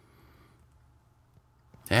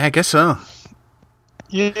 Yeah, I guess so.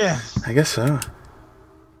 Yeah, I guess so.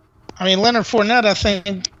 I mean, Leonard Fournette, I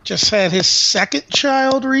think, just had his second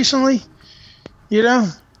child recently.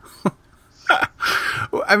 I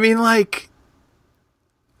mean, like,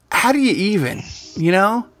 how do you even,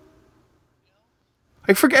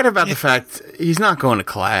 Like, forget about the fact he's not going to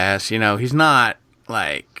class, he's not,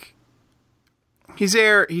 like, he's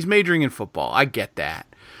there, he's majoring in football, I get that.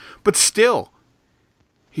 But still,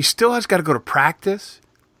 he still has got to go to practice,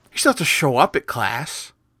 he still has to show up at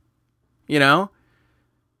class,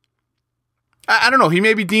 I don't know, he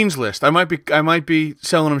may be Dean's List, I might be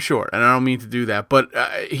selling him short, and I don't mean to do that, but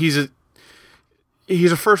he's a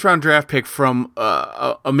first-round draft pick from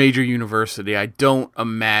a major university. I don't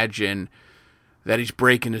imagine that he's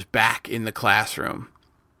breaking his back in the classroom.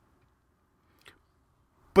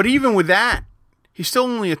 But even with that, he's still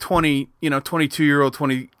only a 22-year-old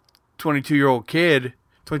kid,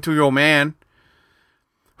 22-year-old man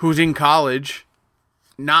who's in college,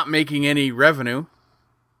 not making any revenue.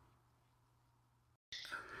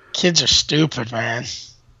 Kids are stupid, man.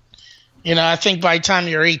 I think by the time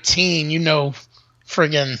you're 18,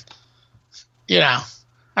 friggin',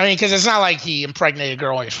 because it's not like he impregnated a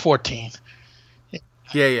girl when he was 14.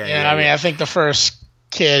 Yeah. I mean, I think the first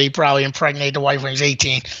kid, he probably impregnated the wife when he was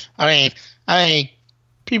 18. I mean,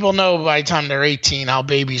 people know by the time they're 18 how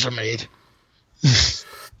babies are made.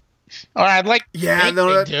 Or I'd like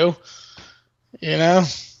they do. Yeah,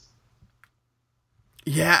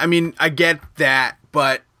 I mean, I get that,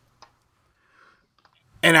 but...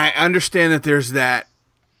 And I understand that there's that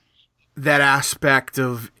aspect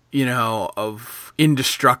of, of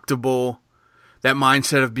indestructible, that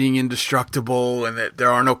mindset of being indestructible, and that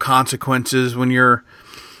there are no consequences when you're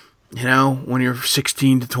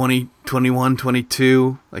 16 to 20, 21,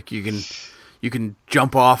 22. Like you can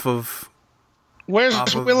jump off of. Where's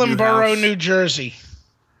Willingboro, New Jersey?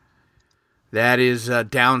 That is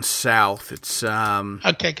down south. It's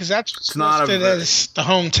okay, because that's listed as the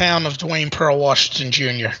hometown of Dwayne Pearl Washington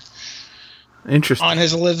Jr. Interesting. On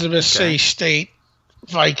his Elizabeth State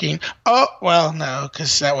Viking. Oh well, no,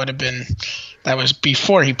 because that was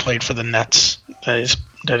before he played for the Nets. That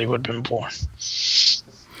he would have been born.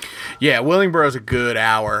 Yeah, Willingboro's a good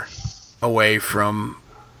hour away from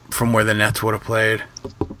where the Nets would have played.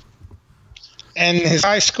 And his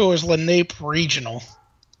high school is Lenape Regional.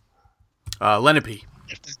 Lenape.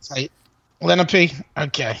 If that's right. Lenape?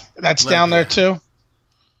 Okay. That's down there too?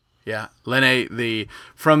 Yeah.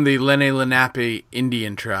 From the Lenape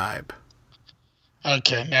Indian tribe.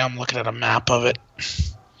 Okay, now I'm looking at a map of it.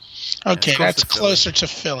 Okay, that's closer to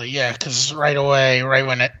Philly, yeah, because right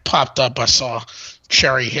when it popped up, I saw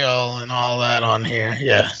Cherry Hill and all that on here,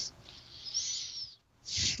 yeah.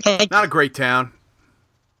 Okay. Not a great town.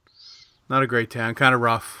 Kind of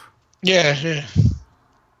rough. Yeah.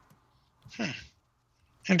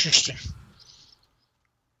 Interesting.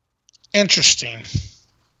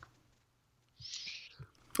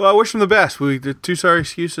 Well, I wish him the best. We did 2 sorry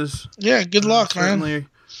excuses. Yeah, good luck, man.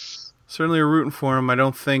 Certainly are rooting for him. I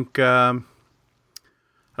don't think we're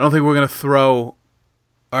going to throw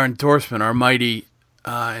our endorsement, our mighty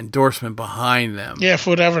endorsement behind them. Yeah,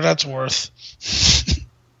 for whatever that's worth.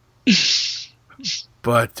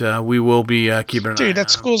 But we will be keeping an eye on Dude, that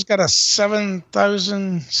school's got a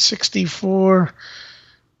 7,064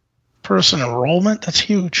 person enrollment. That's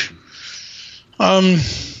huge. All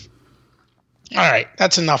right,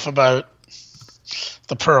 that's enough about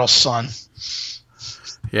the Pearl Sun.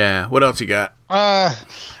 Yeah, what else you got? I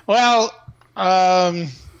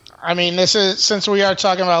mean, this is, since we are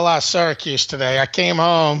talking about a lot of Syracuse today, I came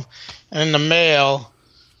home and in the mail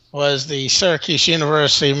was the Syracuse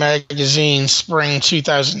University magazine spring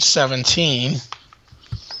 2017.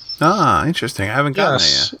 Ah, interesting. I haven't gotten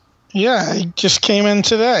that yet. Yeah, it just came in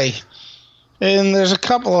today. And there's a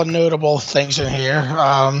couple of notable things in here.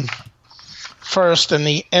 First, in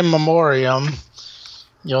the in memoriam,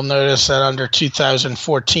 you'll notice that under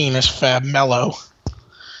 2014 is Fab Mello.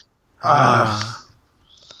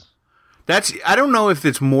 That's, I don't know if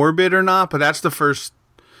it's morbid or not, but that's the first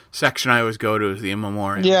section I always go to, is the in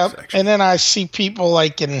memoriam section. And then I see people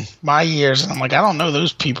like in my years, and I'm like, I don't know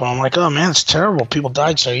those people. I'm like, oh man, it's terrible. People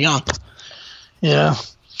died so young. Yeah.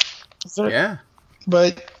 Yeah.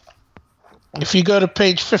 But if you go to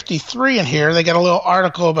page 53 in here, they got a little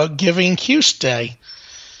article about Giving Cuse Day.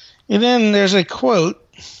 And then there's a quote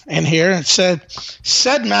in here. It said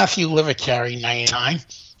Matthew Livicari, 99,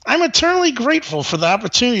 I'm eternally grateful for the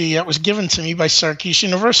opportunity that was given to me by Syracuse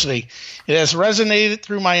University. It has resonated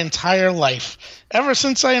through my entire life, ever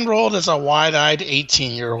since I enrolled as a wide-eyed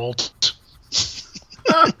 18-year-old.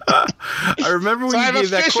 I remember when you gave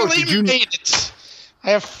that quote.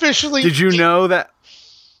 I officially Did you know that?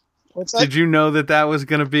 What's that? Did you know that was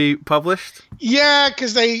going to be published? Yeah,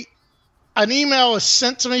 because an email was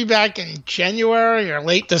sent to me back in January or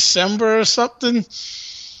late December or something.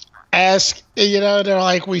 They're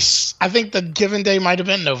like, I think the given day might have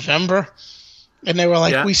been November, and they were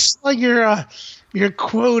like, we saw your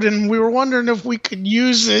quote, and we were wondering if we could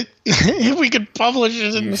use it, if we could publish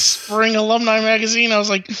it in the spring alumni magazine. I was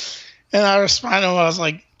like, and I responded, I was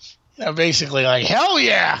like, basically like, hell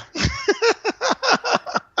yeah.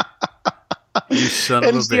 You son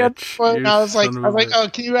of a bitch. I was like, oh,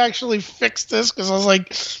 can you actually fix this? Because I was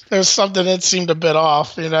like, there's something that seemed a bit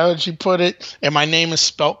off, And she put it, and my name is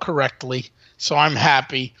spelt correctly, so I'm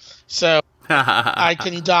happy. So I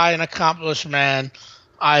can die an accomplished man.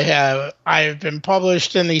 I have been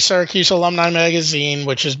published in the Syracuse Alumni Magazine,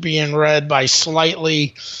 which is being read by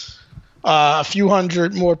slightly a few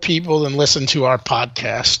hundred more people than listen to our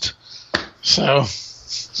podcast. So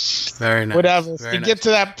very nice. Whatever. Very if you get to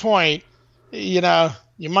that point, you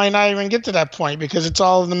might not even get to that point because it's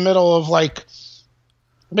all in the middle of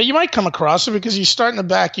but you might come across it because you start in the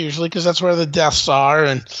back usually because that's where the deaths are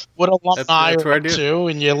and what alumni are up to,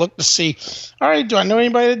 and you look to see, all right, do I know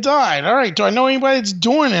anybody that died? All right, do I know anybody that's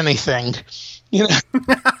doing anything?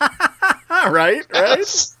 Right.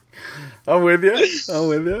 I'm with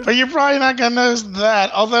you. But you're probably not going to notice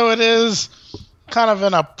that, although it is kind of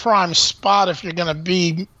in a prime spot if you're going to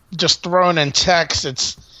be just thrown in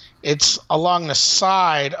text. It's along the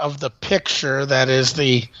side of the picture that is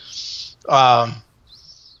the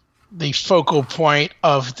focal point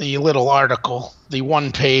of the little article, the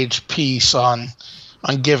one-page piece on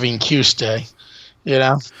Giving Cuse Day.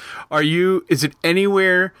 Is it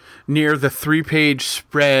anywhere near the 3-page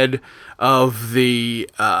spread of the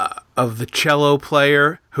cello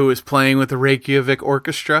player who is playing with the Reykjavik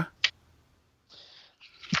Orchestra?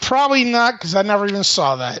 Probably not, because I never even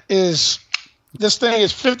saw that. This thing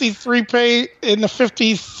is 53 page in the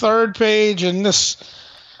 53rd page, and this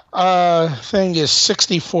thing is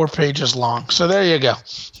 64 pages long. So there you go.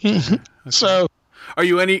 So, are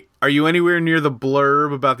you anywhere near the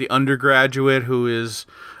blurb about the undergraduate who is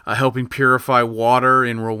helping purify water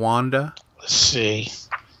in Rwanda? Let's see.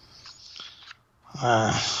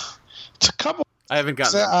 It's a couple. I haven't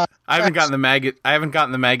gotten. I haven't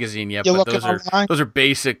gotten the magazine yet. But those are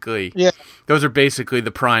basically. Yeah. Those are basically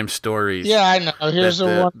the prime stories. Yeah, I know. Here's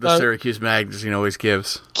the Syracuse magazine always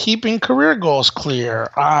gives. Keeping career goals clear.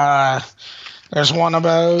 There's one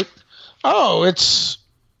about. Oh, it's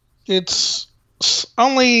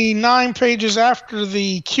only 9 pages after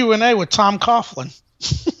the Q&A with Tom Coughlin.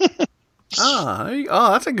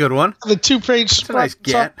 That's a good one. The 2-page spread. Nice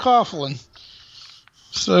Tom Coughlin.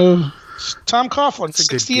 So. Tom Coughlin,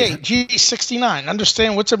 68, G 69.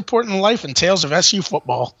 Understand what's important in life and tales of SU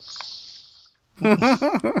football. I'll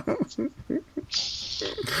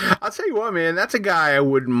tell you what, man, that's a guy I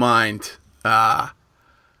wouldn't mind. I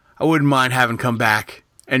wouldn't mind having come back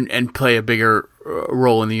and play a bigger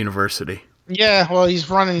role in the university. Yeah, well, he's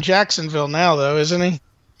running Jacksonville now, though, isn't he?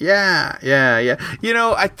 Yeah. You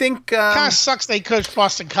know, I think kind of sucks they coached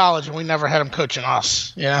Boston College and we never had him coaching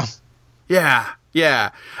us. You know? Yeah,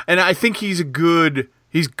 and I think he's good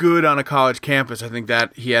on a college campus. I think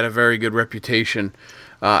that he had a very good reputation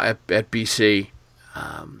at BC.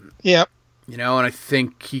 Yep. You know, and I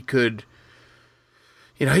think he could.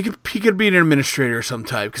 You know, he could be an administrator of some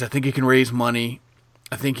type because I think he can raise money.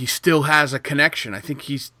 I think he still has a connection. I think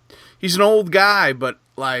he's an old guy, but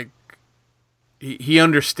like he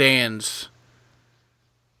understands,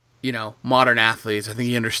 you know, modern athletes. I think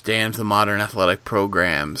he understands the modern athletic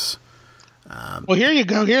programs. Well, here you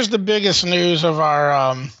go. Here's the biggest news of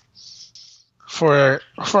our for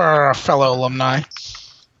our fellow alumni.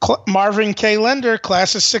 Marvin K. Linder,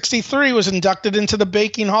 class of '63, was inducted into the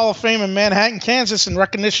Baking Hall of Fame in Manhattan, Kansas, in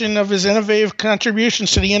recognition of his innovative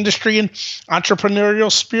contributions to the industry and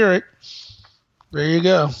entrepreneurial spirit. There you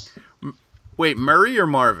go. Wait, Murray or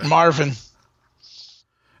Marvin? Marvin.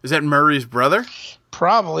 Is that Murray's brother?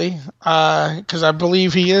 Probably, because I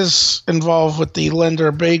believe he is involved with the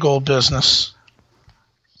Linder bagel business.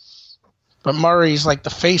 But Murray's like the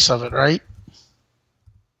face of it, right?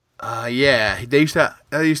 Yeah. They used to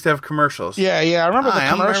have commercials. Yeah. I remember the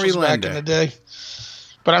commercials back in the day.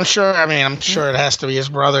 But I'm sure it has to be his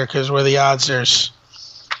brother because where the odds there's,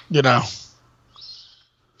 you know,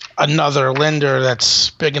 another Linder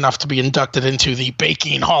that's big enough to be inducted into the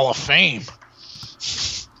Baking Hall of Fame.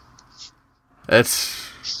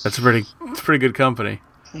 It's a pretty good company.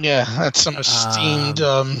 Yeah, that's some esteemed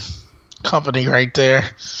company right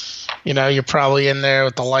there. You know, you're probably in there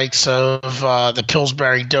with the likes of the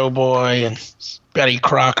Pillsbury Doughboy and Betty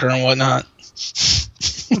Crocker and whatnot.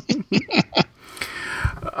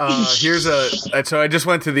 So I just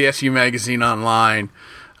went to the SU magazine online.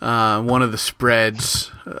 One of the spreads.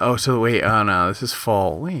 Oh, so wait. Oh no, this is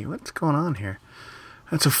fall. Wait, what's going on here?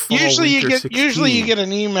 That's a fall. Usually you get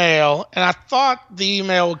an email, and I thought the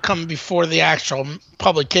email would come before the actual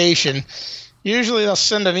publication. Usually they'll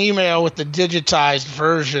send an email with the digitized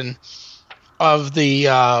version of the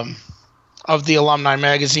alumni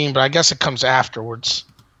magazine, but I guess it comes afterwards.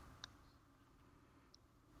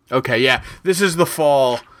 Okay, yeah. This is the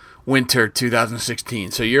fall winter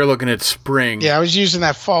 2016. So you're looking at spring. Yeah, I was using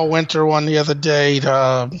that fall winter one the other day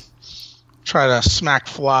to try to smack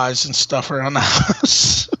flies and stuff around the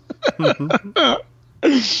house.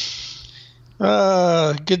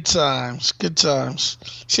 Good times.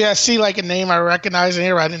 See, I see like a name I recognize in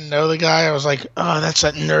here. I didn't know the guy. I was like, oh, that's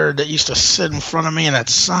that nerd that used to sit in front of me in that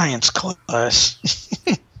science class.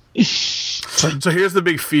 So here's the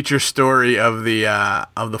big feature story of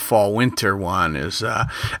the fall winter one is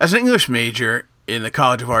as an English major in the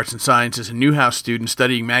College of Arts and Sciences, a Newhouse student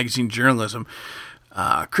studying magazine journalism,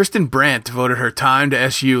 Kristen Brandt devoted her time to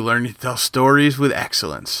SU, learning to tell stories with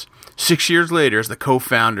excellence. 6 years later, as the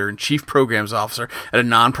co-founder and chief programs officer at a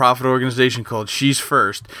nonprofit organization called She's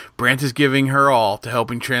First, Brandt is giving her all to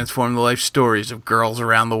helping transform the life stories of girls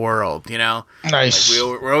around the world. You know, nice.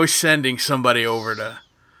 Like we're always sending somebody over to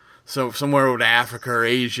somewhere over to Africa or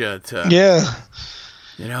Asia to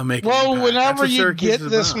you know make. Well, whenever you get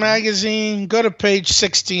this magazine, go to page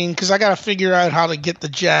 16 because I got to figure out how to get the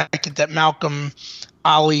jacket that Malcolm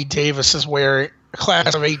Ali Davis is wearing,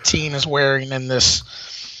 class of 18 is wearing in this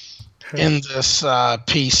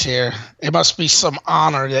piece here. It must be some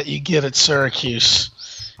honor that you get at Syracuse.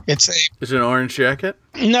 Is it an orange jacket?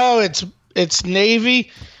 No, it's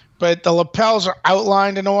navy, but the lapels are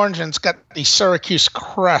outlined in orange, and it's got the Syracuse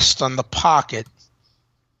crest on the pocket.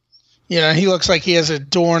 You know, he looks like he has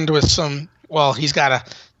adorned with he's got a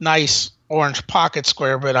nice orange pocket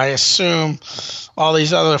square, but I assume all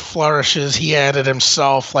these other flourishes he added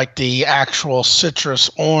himself, like the actual citrus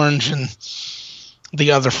orange and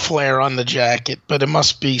the other flair on the jacket, but it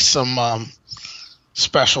must be some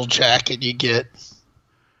special jacket you get.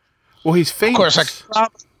 Well, he's famous. Of course,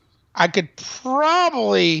 I could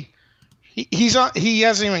probably. He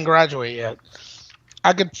hasn't even graduated yet.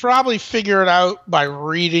 I could probably figure it out by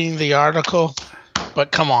reading the article,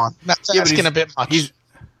 but come on, that's asking a bit much.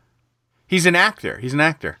 He's an actor. He's an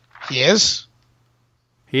actor. He is.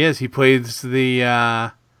 He is. He plays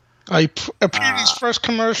the. He appeared in his first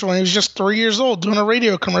commercial when he was just 3 years old, doing a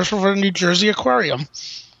radio commercial for the New Jersey Aquarium.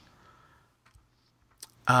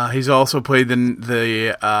 He's also played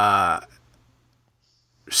the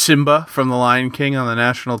Simba from The Lion King on the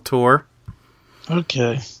national tour.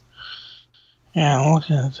 Okay. Yeah, I'm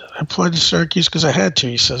looking at that. I applied to Syracuse because I had to,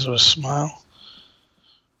 he says with a smile.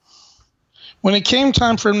 When it came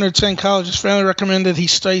time for him to attend college, his family recommended he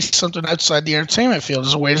study something outside the entertainment field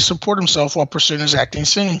as a way to support himself while pursuing his acting and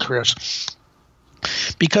singing careers.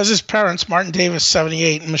 Because his parents, Martin Davis,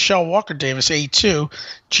 78, and Michelle Walker Davis, 82,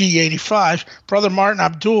 G, 85, brother Martin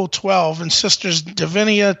Abdul, 12, and sisters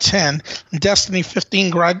Davinia, 10, and Destiny,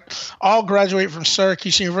 15, all graduate from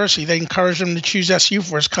Syracuse University. They encouraged him to choose SU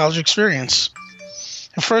for his college experience.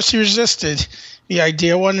 At first, he resisted the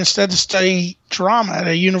idea, wanted instead to study drama at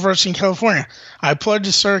a university in California. I applied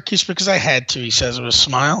to Syracuse because I had to, he says with a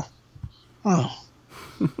smile. Oh.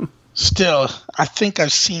 Still, I think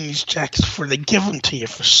I've seen these jackets before. They give them to you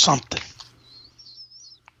for something.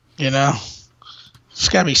 You know? It's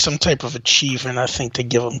got to be some type of achievement, I think, to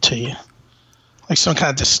give them to you. Like some kind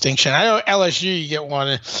of distinction. I know LSU, you get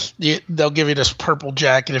one. They'll give you this purple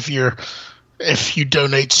jacket if you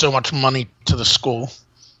donate so much money to the school.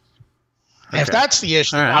 Okay. If that's the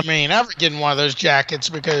issue, right. I mean, never getting one of those jackets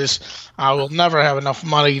because I will never have enough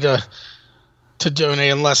money to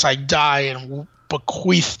donate unless I die and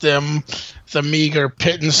bequeath them the meager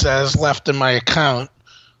pittance that is left in my account,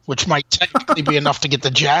 which might technically be enough to get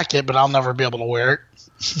the jacket, but I'll never be able to wear it.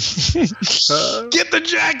 Get the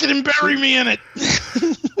jacket and bury me in it.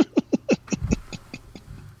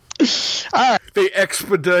 All right. They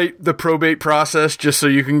expedite the probate process just so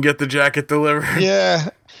you can get the jacket delivered. Yeah.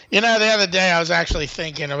 You know, the other day I was actually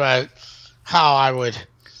thinking about how I would,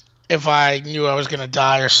 if I knew I was going to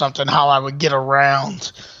die or something, how I would get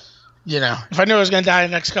around. You know, if I knew I was going to die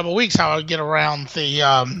in the next couple of weeks, how I would get around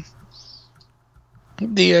the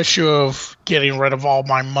issue of getting rid of all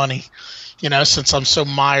my money, you know, since I'm so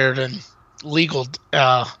mired in legal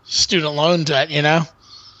student loan debt, you know?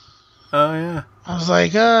 Oh, yeah. I was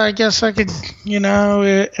like, I guess I could, you know,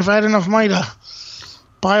 if I had enough money to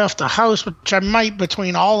buy off the house, which I might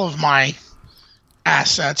between all of my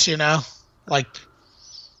assets, you know, like,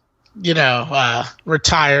 you know,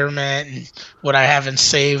 retirement and what I have in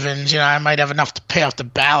savings. You know, I might have enough to pay off the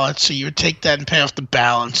balance. So you would take that and pay off the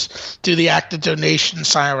balance, do the act of donation,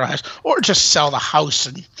 sign a house, or just sell the house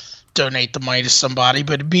and donate the money to somebody.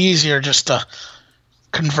 But it'd be easier just to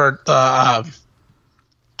convert to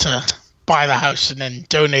buy the house and then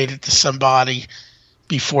donate it to somebody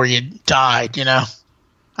before you died, you know?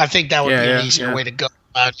 I think that would be an easier way to go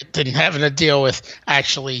about it than having to deal with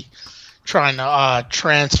actually trying to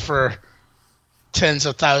transfer tens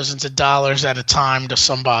of thousands of dollars at a time to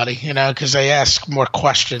somebody, you know, because they ask more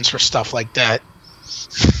questions for stuff like that.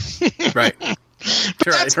 Right.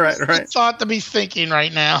 Right. Thought to be thinking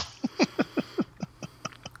right now.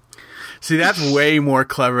 See, that's way more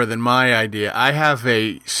clever than my idea. I have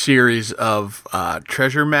a series of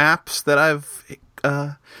treasure maps that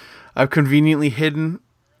I've conveniently hidden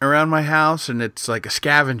around my house, and it's like a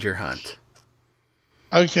scavenger hunt.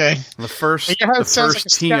 Okay. The first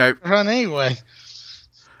team anyway.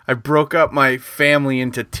 I broke up my family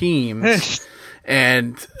into teams,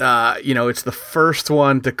 and you know, it's the first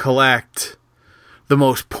one to collect the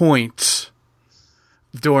most points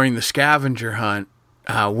during the scavenger hunt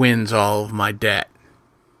wins all of my debt.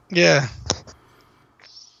 Yeah.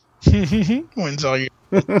 Wins all your.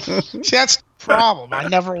 See, that's the problem. I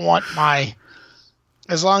never want my.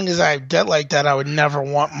 As long as I have debt like that, I would never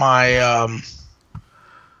want my.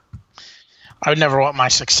 I would never want my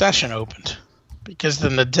succession opened because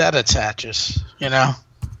then the debt attaches, you know?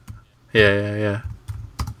 Yeah.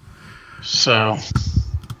 So,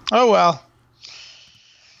 oh well.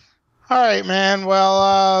 All right, man.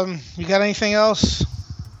 Well, you got anything else?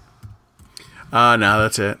 No,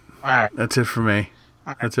 that's it. All right. That's it for me.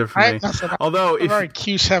 Right. That's it for me. Although, if very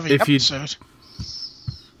Cuse heavy episode.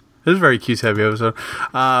 It was a very Cuse heavy episode.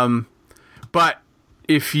 But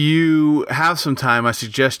if you have some time, I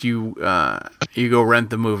suggest you go rent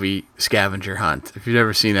the movie Scavenger Hunt. If you've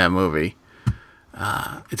never seen that movie,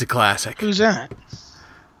 it's a classic. Who's that?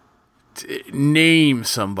 Name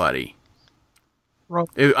somebody.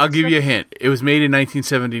 I'll give you a hint. It was made in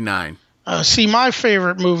 1979. See, my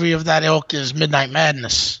favorite movie of that ilk is Midnight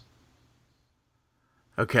Madness.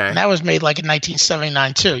 Okay. And that was made like in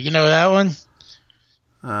 1979 too. You know that one?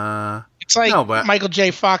 It's like Michael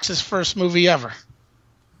J. Fox's first movie ever.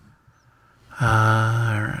 All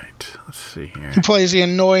right. Let's see here. He plays the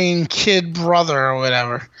annoying kid brother or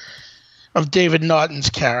whatever of David Naughton's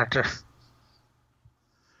character.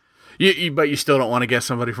 But you still don't want to guess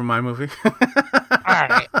somebody from my movie? All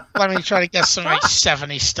right. Let me try to guess somebody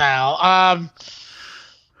 70s style.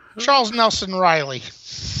 Charles Nelson Riley.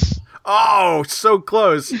 Oh, so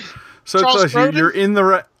close. So Charles close. You're in the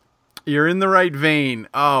right. You're in the right vein.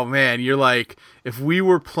 Oh man, you're like, if we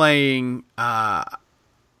were playing,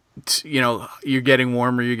 you're getting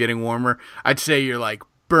warmer. I'd say you're like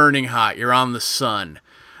burning hot. You're on the sun.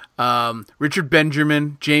 Richard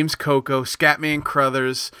Benjamin, James Coco, Scatman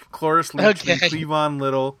Crothers, Cloris Leachman, Cleavon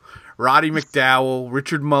Little, Roddy McDowell,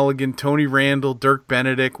 Richard Mulligan, Tony Randall, Dirk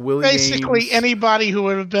Benedict, Willie Basically Ames. Anybody who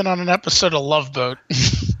would have been on an episode of Love Boat.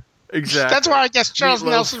 Exactly. That's why I guess Charles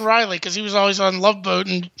Nelson Riley, because he was always on Love Boat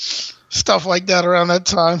and stuff like that around that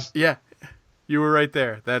time. Yeah, you were right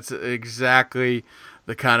there. That's exactly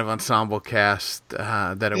the kind of ensemble cast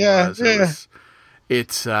that it was.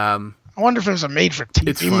 Yeah. I wonder if it was a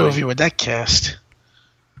made-for-TV movie with that cast.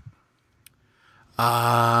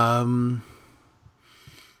 That's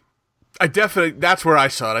where I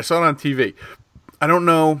saw it. I saw it on TV. I don't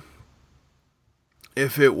know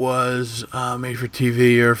if it was made for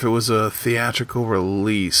TV or if it was a theatrical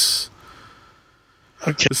release.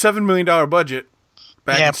 Okay. The $7 million budget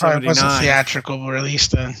back in 79. Yeah, probably was a theatrical release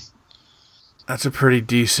then. That's a pretty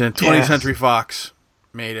decent. 20th Century Fox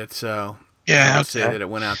made it, so I would say that it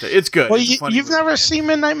went out there. It's good. Well, you've never seen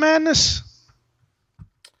Midnight Madness?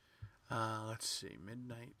 Let's see.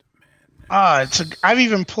 Midnight Madness. I've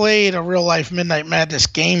even played a real-life Midnight Madness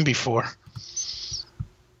game before.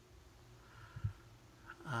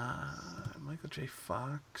 Michael J.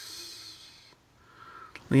 Fox.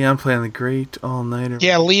 Leon playing the great all-nighter.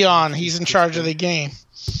 Yeah, Leon. He's in charge of the game.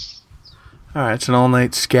 All right, it's an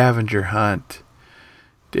all-night scavenger hunt.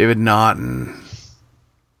 David Naughton,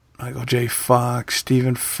 Michael J. Fox,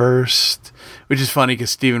 Stephen Furst, which is funny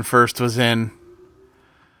because Stephen Furst was in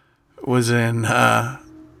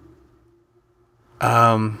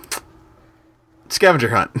Scavenger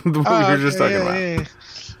Hunt, the movie we were just talking about. Yeah.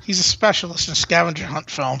 He's a specialist in scavenger hunt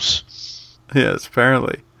films. Yes,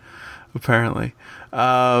 apparently.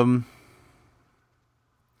 And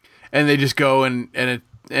they just go and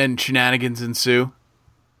shenanigans ensue.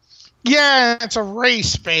 Yeah, it's a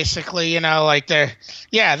race basically, like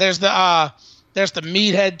there's the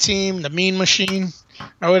Meathead team, the Mean Machine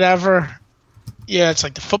or whatever. Yeah, it's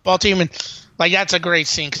like the football team, and like that's a great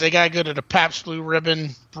scene because they gotta go to the Pabst Blue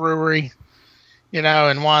Ribbon brewery,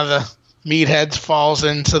 and one of the meatheads falls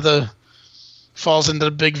into the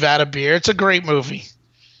big vat of beer. It's a great movie.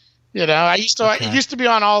 It used to be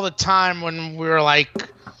on all the time when we were like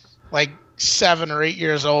 7 or 8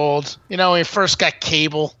 years old. When we first got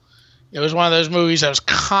cable. It was one of those movies that was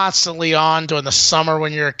constantly on during the summer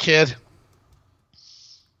when you're a kid.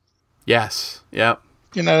 Yes. Yep.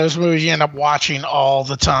 Those movies you end up watching all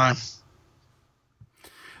the time.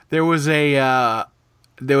 There was a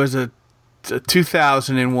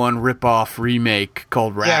 2001 rip-off remake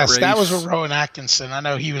called Rat Race. Yes, that was with Rowan Atkinson. I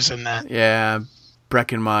know he was in that. Yeah,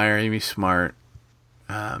 Breckenmeyer, Amy Smart.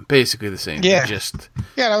 Basically the same. Yeah. Just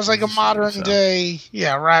that was like a modern day.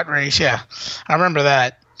 Yeah, Rat Race. Yeah, I remember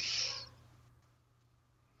that.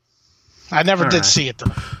 I never did see it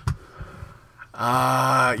though.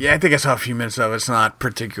 I think I saw a few minutes of it. It's not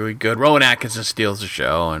particularly good. Rowan Atkinson steals the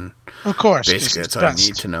show, and of course, basically that's all you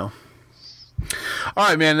need to know. All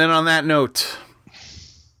right, man. Then on that note,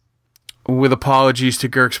 with apologies to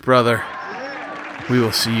Girk's brother, we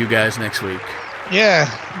will see you guys next week. Yeah.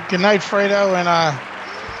 Good night, Fredo,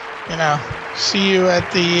 and see you at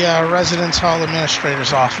the Residence Hall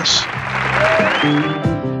Administrator's office.